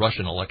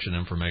 Russian election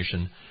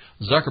information.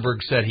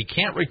 Zuckerberg said he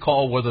can't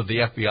recall whether the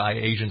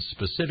FBI agents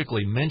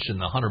specifically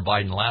mentioned the Hunter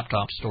Biden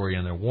laptop story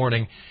in their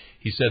warning.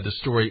 He said the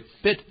story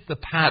fit the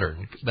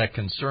pattern that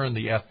concerned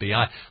the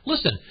FBI.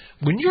 Listen,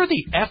 when you're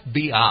the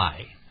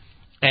FBI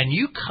and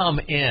you come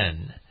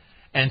in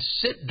and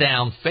sit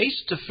down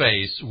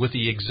face-to-face with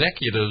the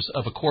executives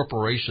of a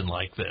corporation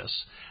like this,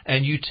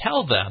 and you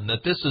tell them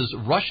that this is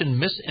Russian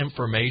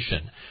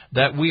misinformation,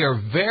 that we are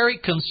very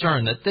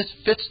concerned that this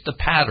fits the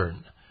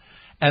pattern,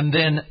 and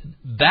then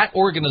that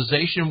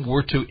organization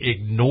were to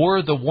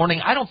ignore the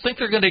warning, I don't think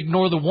they're going to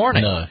ignore the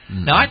warning. No.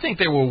 Now, I think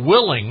they were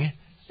willing,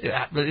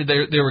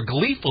 they were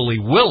gleefully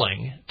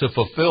willing to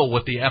fulfill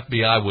what the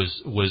FBI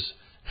was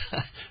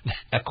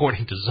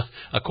according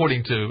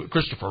to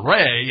Christopher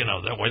Wray,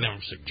 that way they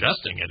weren't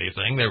suggesting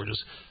anything. They were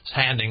just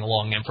handing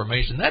along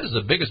information. That is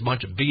the biggest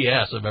bunch of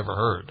BS I've ever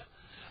heard.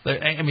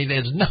 I mean,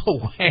 there's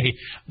no way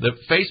that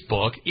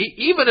Facebook,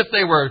 even if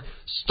they were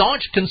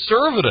staunch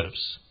conservatives,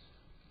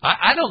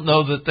 I don't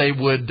know that they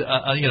would,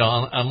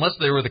 unless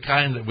they were the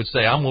kind that would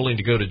say, I'm willing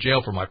to go to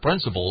jail for my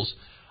principles,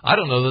 I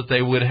don't know that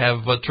they would have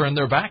turned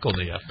their back on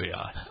the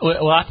FBI.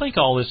 Well, I think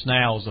all this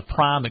now is a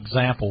prime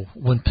example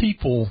when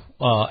people,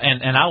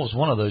 and I was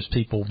one of those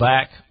people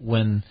back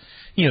when,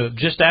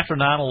 just after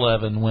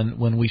 9/11,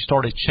 when we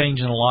started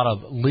changing a lot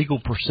of legal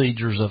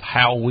procedures of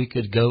how we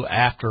could go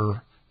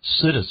after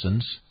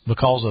citizens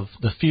because of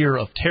the fear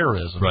of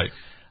terrorism. Right.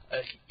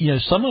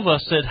 Some of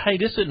us said, hey,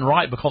 this isn't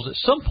right because at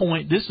some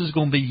point this is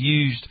going to be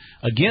used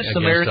against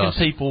American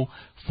people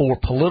for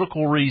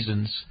political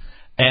reasons.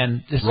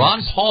 And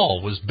Ron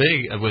Paul was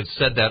big,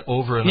 said that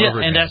over and over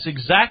again. And that's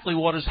exactly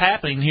what is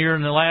happening here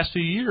in the last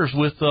few years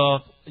with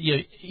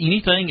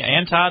anything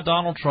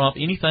anti-Donald Trump,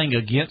 anything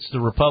against the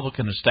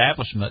Republican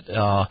establishment.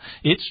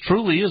 It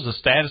truly is a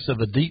status of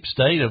a deep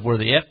state of where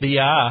the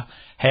FBI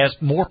has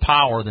more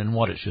power than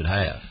what it should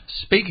have.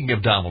 Speaking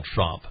of Donald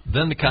Trump,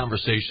 then the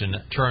conversation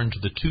turned to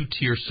the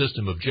two-tier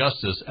system of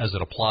justice as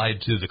it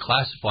applied to the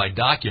classified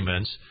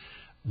documents.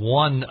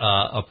 One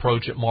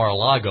approach at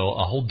Mar-a-Lago,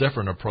 a whole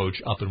different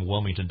approach up in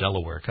Wilmington,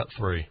 Delaware. Cut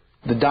 3.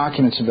 The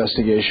documents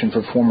investigation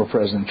for former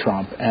President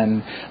Trump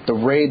and the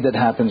raid that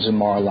happens in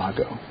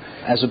Mar-a-Lago,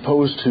 as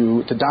opposed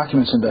to the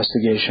documents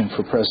investigation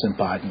for President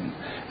Biden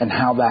and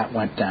how that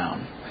went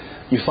down.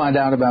 You find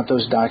out about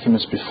those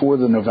documents before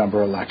the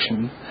November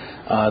election.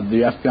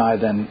 The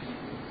FBI then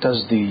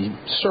does the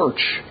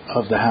search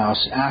of the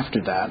House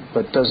after that,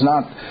 but does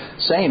not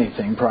say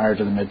anything prior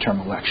to the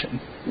midterm election.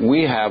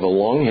 We have a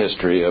long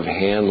history of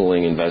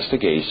handling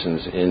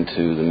investigations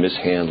into the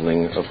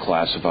mishandling of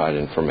classified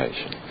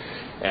information.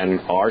 And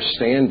our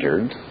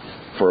standard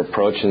for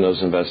approaching those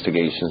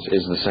investigations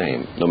is the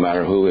same, no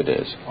matter who it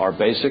is. Our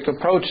basic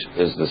approach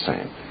is the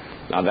same.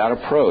 Now, that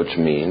approach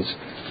means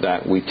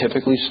that we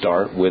typically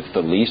start with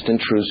the least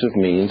intrusive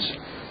means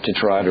to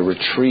try to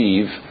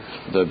retrieve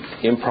the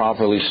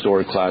improperly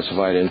stored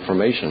classified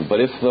information. But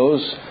if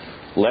those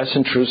less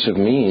intrusive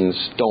means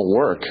don't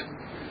work,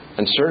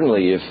 and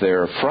certainly if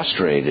they're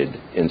frustrated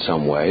in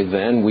some way,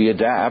 then we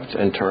adapt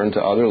and turn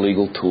to other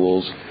legal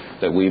tools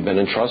that we've been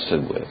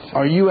entrusted with.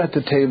 Are you at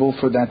the table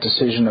for that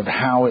decision of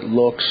how it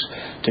looks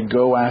to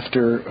go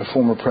after a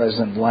former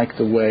president like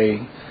the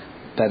way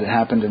that it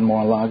happened in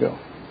Mar-a-Lago?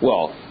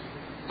 Well,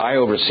 I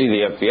oversee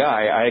the FBI.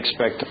 I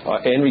expect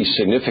any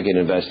significant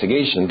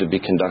investigation to be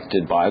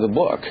conducted by the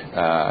book.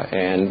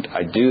 And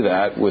I do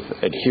that with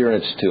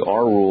adherence to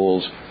our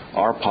rules,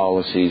 our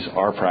policies,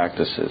 our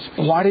practices.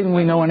 Why didn't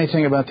we know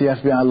anything about the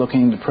FBI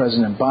looking into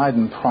President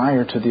Biden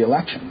prior to the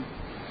election?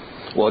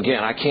 Well,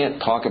 again, I can't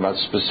talk about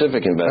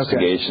specific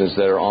investigations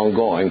that are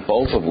ongoing,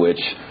 both of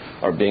which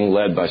are being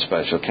led by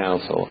special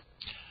counsel.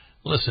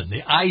 Listen,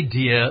 the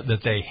idea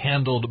that they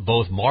handled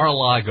both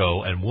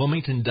Mar-a-Lago and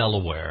Wilmington,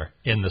 Delaware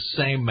in the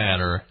same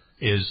manner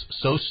is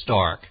so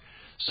stark,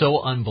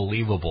 so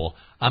unbelievable.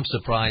 I'm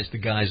surprised the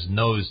guy's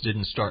nose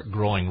didn't start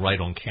growing right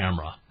on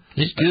camera.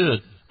 He's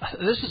good.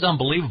 This is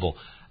unbelievable.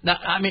 Now,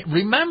 I mean,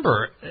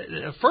 remember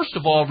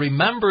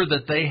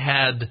that they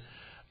had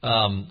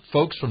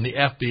folks from the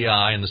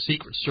FBI and the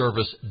Secret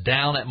Service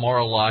down at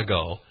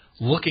Mar-a-Lago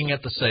looking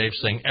at the safe,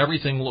 saying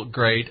everything looked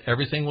great,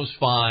 everything was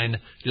fine,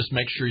 just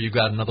make sure you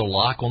got another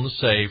lock on the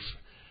safe.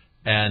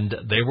 And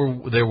they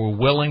were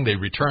willing. They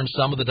returned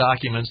some of the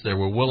documents. They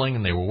were willing,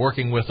 and they were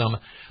working with them.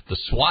 The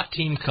SWAT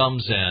team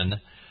comes in.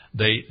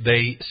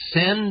 They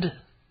send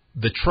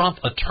the Trump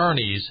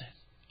attorneys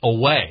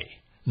away.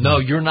 No,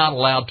 you're not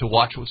allowed to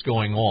watch what's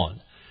going on.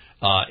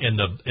 In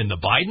the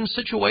Biden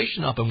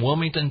situation up in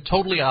Wilmington,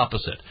 totally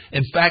opposite.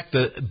 In fact,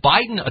 the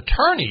Biden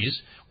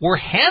attorneys were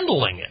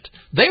handling it.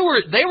 They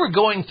were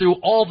going through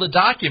all the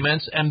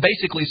documents and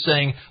basically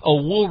saying,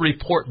 "Oh, we'll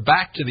report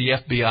back to the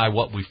FBI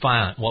what we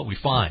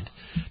find."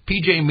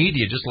 PJ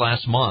Media just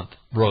last month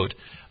wrote,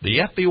 The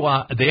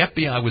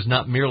FBI was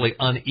not merely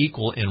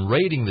unequal in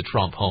raiding the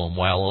Trump home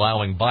while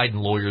allowing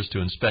Biden lawyers to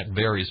inspect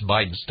various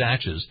Biden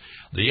stashes.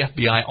 The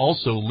FBI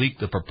also leaked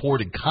the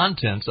purported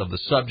contents of the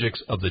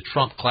subjects of the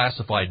Trump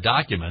classified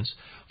documents,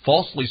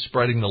 falsely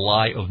spreading the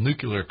lie of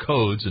nuclear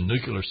codes and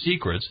nuclear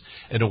secrets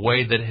in a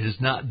way that it has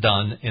not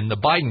done in the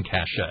Biden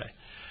cache.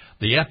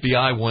 The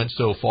FBI went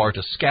so far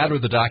to scatter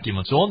the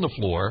documents on the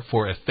floor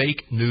for a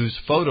fake news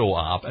photo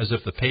op as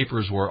if the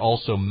papers were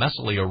also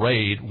messily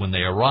arrayed when they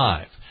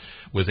arrived.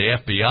 With the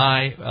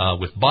FBI,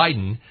 with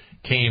Biden,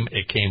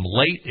 It came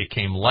late. It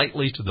came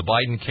lightly to the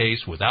Biden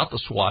case without the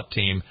SWAT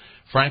team.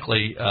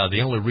 Frankly,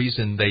 the only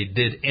reason they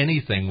did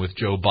anything with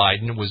Joe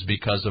Biden was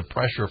because of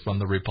pressure from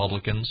the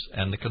Republicans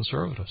and the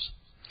conservatives.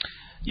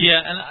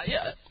 Yeah,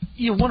 and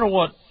you wonder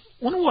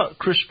what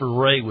Christopher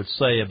Wray would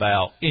say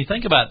about. You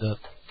think about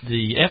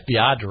the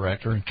FBI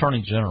director,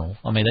 Attorney General.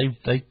 I mean,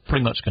 they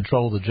pretty much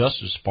control the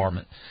Justice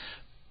Department.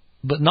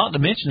 But not to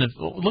mention,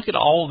 look at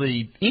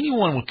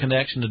anyone with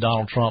connection to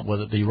Donald Trump,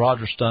 whether it be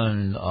Roger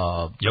Stone,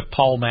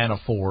 Paul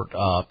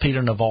Manafort,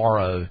 Peter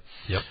Navarro,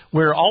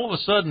 where all of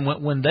a sudden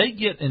when they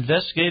get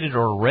investigated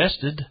or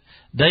arrested,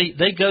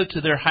 they go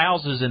to their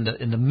houses in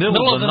the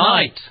middle of the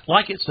night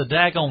like it's a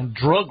daggone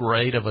drug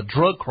raid of a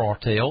drug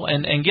cartel.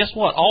 And guess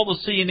what? All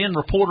the CNN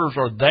reporters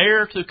are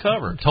there to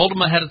cover. Told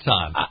them ahead of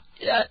time.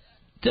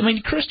 I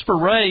mean, Christopher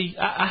Wray,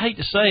 I hate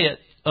to say it,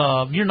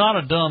 you're not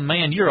a dumb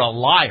man. You're a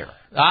liar.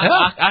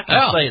 I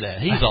can say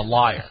that. He's a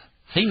liar.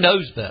 He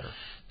knows better.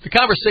 The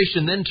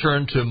conversation then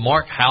turned to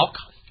Mark Houck.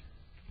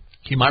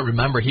 You might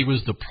remember he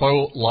was the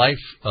pro-life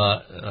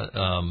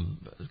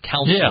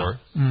counselor.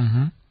 Yeah.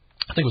 Mm-hmm.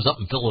 I think it was up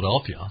in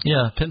Philadelphia.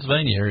 Yeah,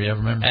 Pennsylvania area, I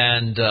remember.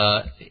 And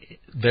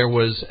there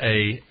was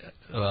a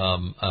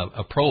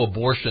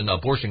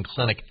pro-abortion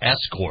clinic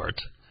escort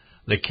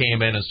that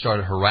came in and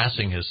started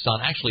harassing his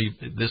son. Actually,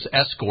 this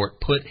escort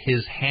put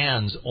his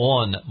hands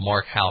on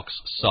Mark Houck's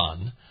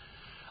son.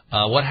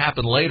 What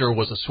happened later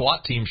was a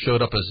SWAT team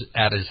showed up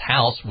at his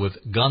house with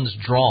guns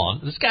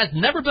drawn. This guy's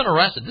never been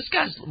arrested. This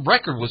guy's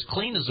record was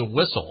clean as a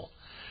whistle.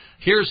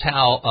 Here's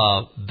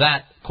how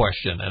that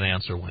question and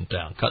answer went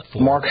down. Cut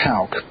 4. Mark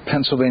Houck,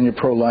 Pennsylvania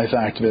pro-life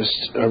activist,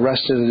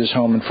 arrested at his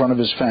home in front of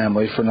his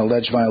family for an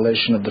alleged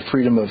violation of the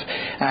Freedom of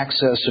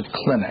Access of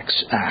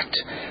Clinics Act,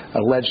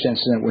 alleged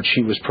incident which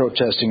he was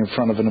protesting in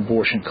front of an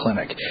abortion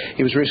clinic.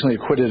 He was recently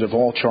acquitted of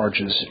all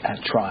charges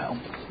at trial.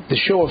 The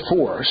show of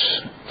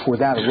force for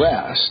that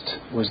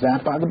arrest, was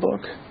that by the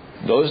book?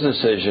 Those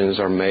decisions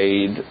are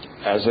made,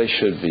 as they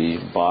should be,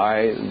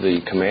 by the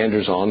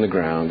commanders on the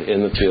ground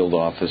in the field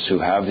office who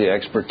have the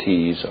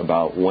expertise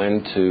about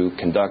when to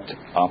conduct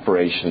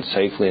operations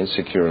safely and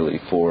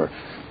securely for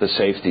the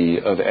safety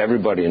of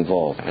everybody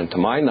involved. And to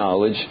my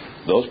knowledge,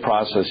 those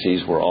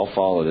processes were all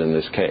followed in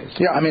this case.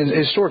 Yeah, I mean,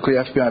 historically,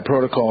 FBI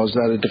protocol is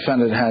that a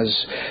defendant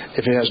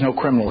if he has no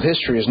criminal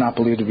history, is not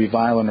believed to be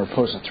violent or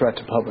pose a threat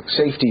to public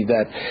safety,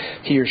 that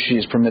he or she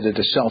is permitted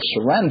to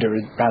self-surrender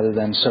rather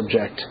than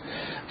subject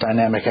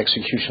dynamic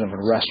execution of an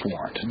arrest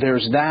warrant.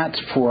 There's that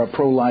for a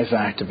pro-life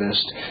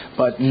activist,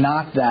 but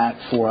not that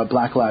for a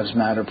Black Lives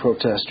Matter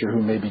protester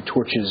who maybe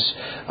torches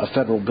a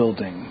federal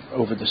building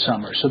over the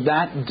summer. So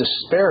that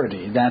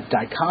disparity, that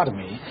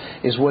dichotomy,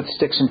 is what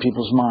sticks in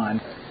people's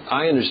mind.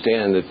 I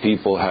understand that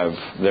people have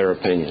their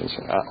opinions.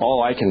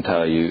 All I can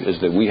tell you is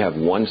that we have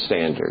one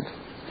standard,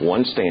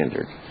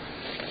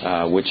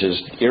 which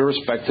is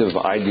irrespective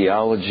of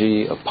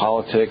ideology, of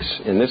politics.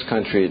 In this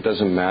country, it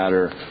doesn't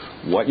matter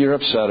what you're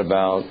upset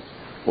about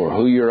or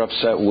who you're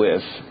upset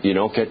with. You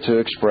don't get to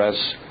express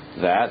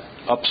that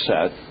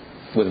upset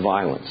with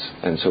violence.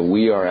 And so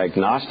we are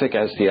agnostic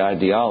as to the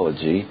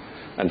ideology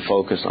and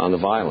focused on the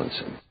violence.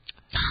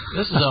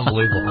 This is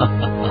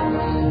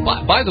unbelievable.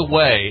 By the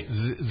way,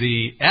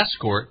 the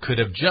escort could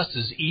have just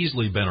as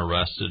easily been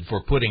arrested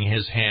for putting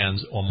his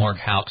hands on Mark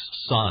Houck's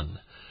son.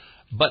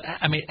 But,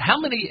 I mean, how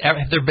many have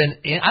there been?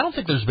 I don't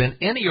think there's been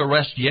any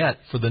arrest yet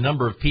for the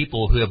number of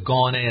people who have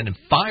gone in and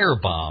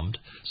firebombed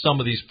some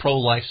of these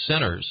pro-life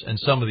centers and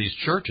some of these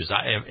churches.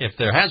 If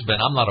there has been,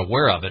 I'm not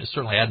aware of it. It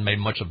certainly hadn't made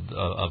much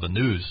of a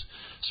news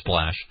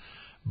splash.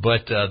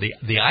 But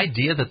the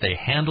idea that they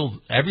handled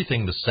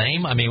everything the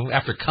same, I mean,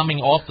 after coming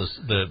off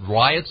the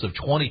riots of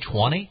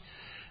 2020,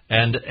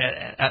 and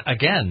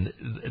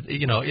again,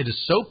 you know, it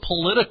is so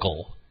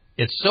political.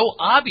 It's so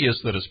obvious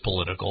that it's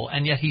political,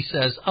 and yet he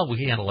says, "Oh,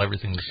 we handle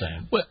everything the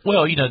same."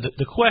 Well, you know,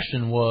 the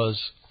question was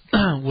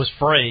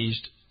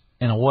phrased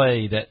in a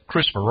way that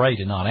Christopher Wray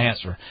did not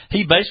answer.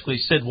 He basically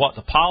said what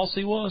the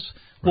policy was.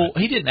 Right. Well,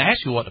 he didn't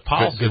ask you what the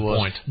policy was.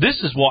 Point. This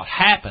is what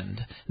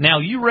happened. Now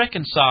you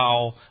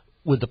reconcile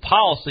with the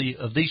policy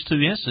of these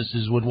two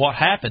instances with what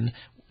happened.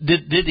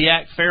 Did he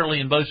act fairly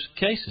in both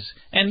cases?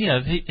 And you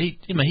know,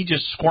 he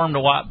just squirmed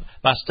away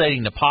by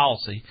stating the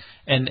policy,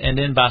 and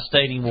then by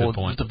stating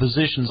the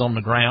positions on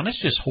the ground.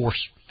 It's just horse.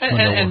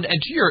 And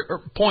to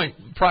your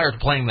point prior to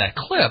playing that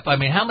clip, I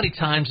mean, how many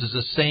times has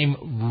the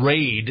same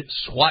raid,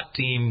 SWAT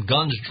team,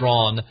 guns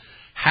drawn,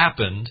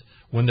 happened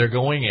when they're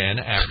going in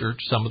after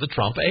some of the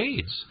Trump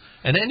aides?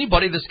 And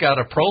anybody that's got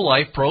a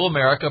pro-life,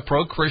 pro-America,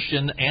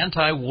 pro-Christian,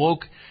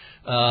 anti-woke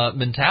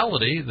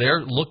mentality,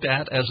 they're looked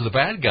at as the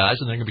bad guys,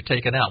 and they're going to be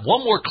taken out.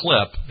 One more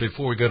clip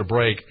before we go to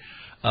break.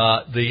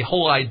 The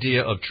whole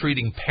idea of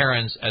treating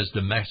parents as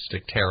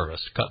domestic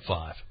terrorists. Cut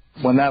 5.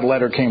 When that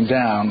letter came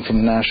down from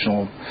the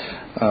National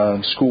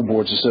School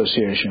Boards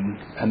Association,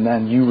 and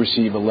then you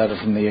receive a letter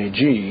from the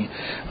AG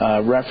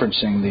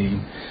referencing the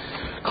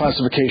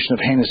classification of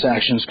heinous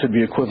actions could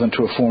be equivalent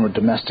to a form of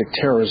domestic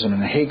terrorism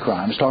and hate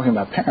crimes, talking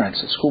about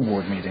parents at school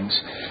board meetings.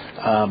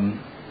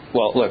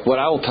 Well, look, what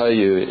I will tell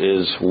you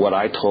is what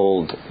I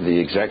told the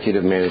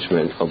executive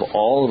management of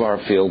all of our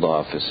field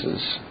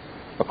offices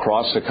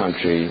across the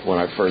country when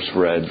I first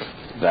read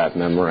that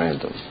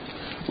memorandum,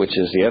 which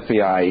is the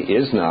FBI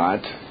is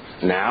not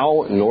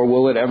now, nor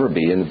will it ever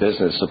be, in the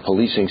business of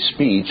policing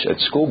speech at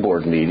school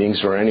board meetings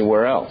or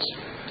anywhere else.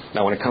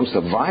 Now, when it comes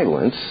to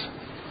violence,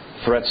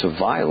 threats of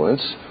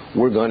violence,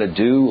 we're going to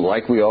do,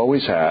 like we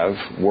always have,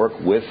 work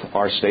with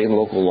our state and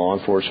local law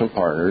enforcement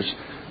partners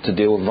to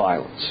deal with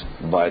violence.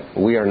 But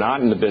we are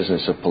not in the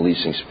business of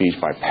policing speech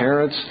by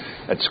parents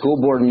at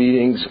school board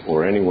meetings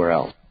or anywhere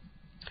else.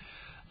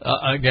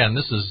 Again,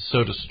 this is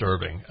so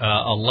disturbing.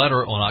 A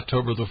letter on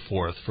October the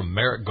 4th from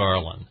Merrick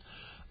Garland.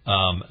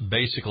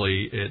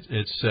 Basically,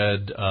 it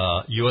said,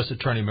 U.S.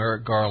 Attorney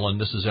Merrick Garland,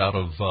 this is out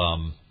of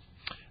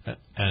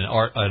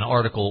an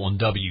article on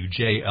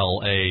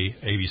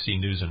WJLA, ABC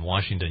News in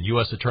Washington.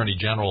 U.S. Attorney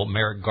General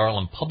Merrick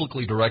Garland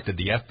publicly directed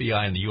the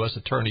FBI and the U.S.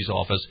 Attorney's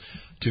Office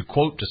to,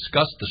 quote,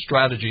 discuss the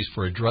strategies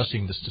for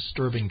addressing this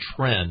disturbing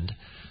trend,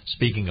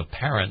 speaking of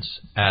parents,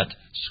 at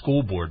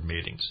school board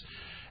meetings.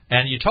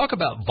 And you talk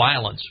about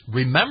violence.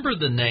 Remember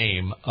the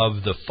name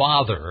of the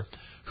father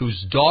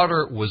whose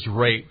daughter was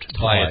raped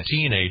by a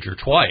teenager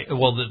twice.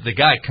 Well, the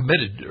guy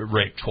committed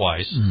rape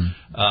twice.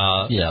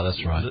 Yeah,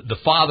 that's right. The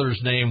father's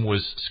name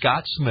was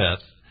Scott Smith.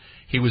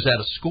 He was at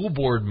a school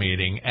board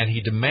meeting, and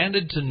he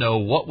demanded to know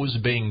what was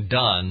being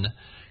done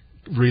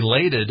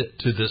related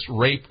to this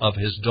rape of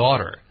his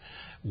daughter.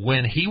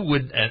 When he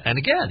would, and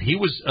again, he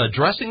was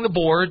addressing the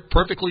board,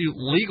 perfectly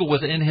legal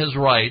within his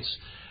rights.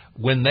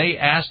 When they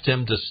asked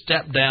him to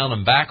step down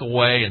and back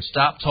away and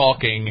stop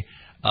talking,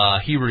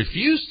 he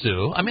refused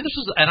to. I mean,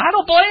 and I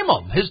don't blame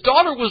him. His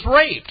daughter was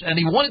raped, and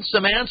he wanted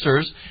some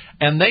answers,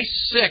 and they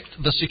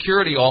sicked the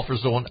security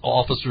officers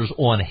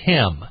on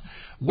him.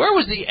 Where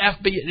was the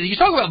FBI? You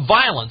talk about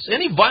violence.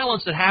 Any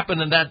violence that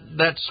happened in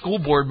that school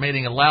board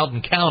meeting in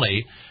Loudoun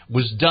County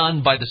was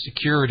done by the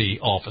security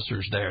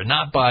officers there,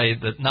 not by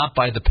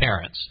the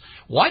parents.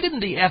 Why didn't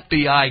the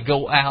FBI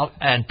go out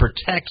and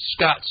protect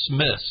Scott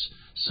Smith's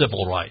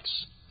civil rights?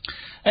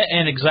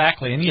 And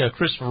exactly, and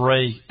Christopher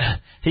Wray,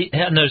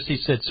 I noticed he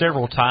said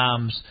several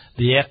times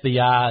the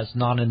FBI is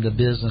not in the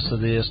business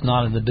of this,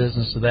 not in the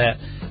business of that.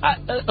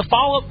 A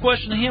follow-up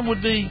question to him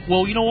would be,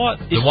 well, you know what?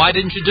 Then why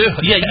didn't you do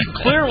it? Yeah, you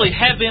clearly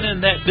have been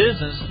in that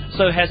business,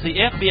 so has the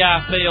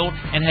FBI failed,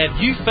 and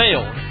have you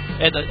failed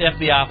at the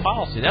FBI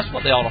policy? That's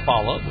what they ought to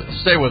follow up with.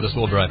 Stay with us.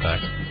 We'll be right back.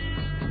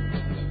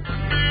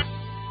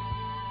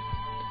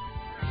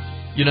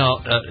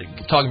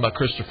 Talking about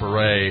Christopher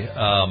Wray,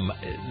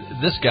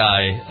 this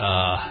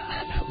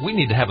guy, we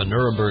need to have a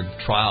Nuremberg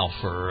trial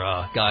for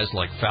guys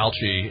like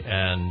Fauci,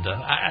 and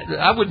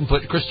I wouldn't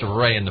put Christopher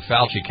Wray in the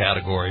Fauci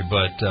category,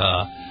 but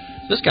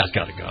this guy's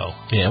got to go.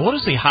 Yeah, what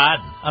is he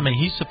hiding? I mean,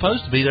 he's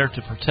supposed to be there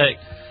to protect,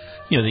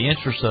 the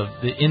interests of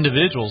the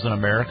individuals in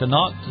America,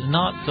 not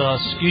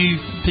skew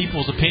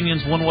people's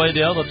opinions one way or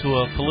the other to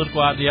a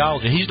political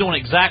ideology. He's doing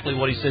exactly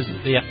what he says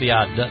that the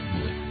FBI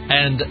doesn't do.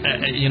 And,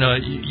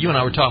 you and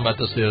I were talking about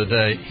this the other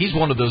day. He's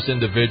one of those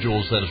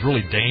individuals that is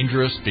really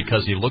dangerous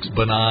because he looks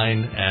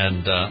benign,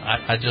 and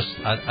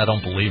I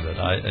don't believe it.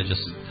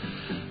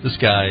 This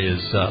guy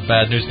is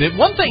bad news. The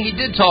one thing he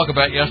did talk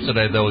about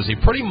yesterday, though, is he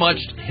pretty much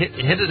hit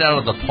it out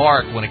of the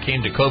park when it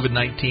came to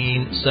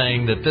COVID-19,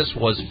 saying that this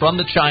was from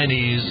the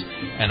Chinese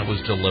and it was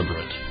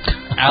deliberate.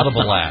 Out of a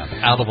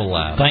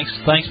lab.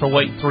 Thanks for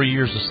waiting 3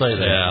 years to say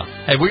that. Yeah.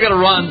 Hey, we got to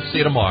run. See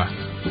you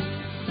tomorrow.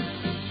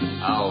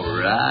 All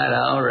right.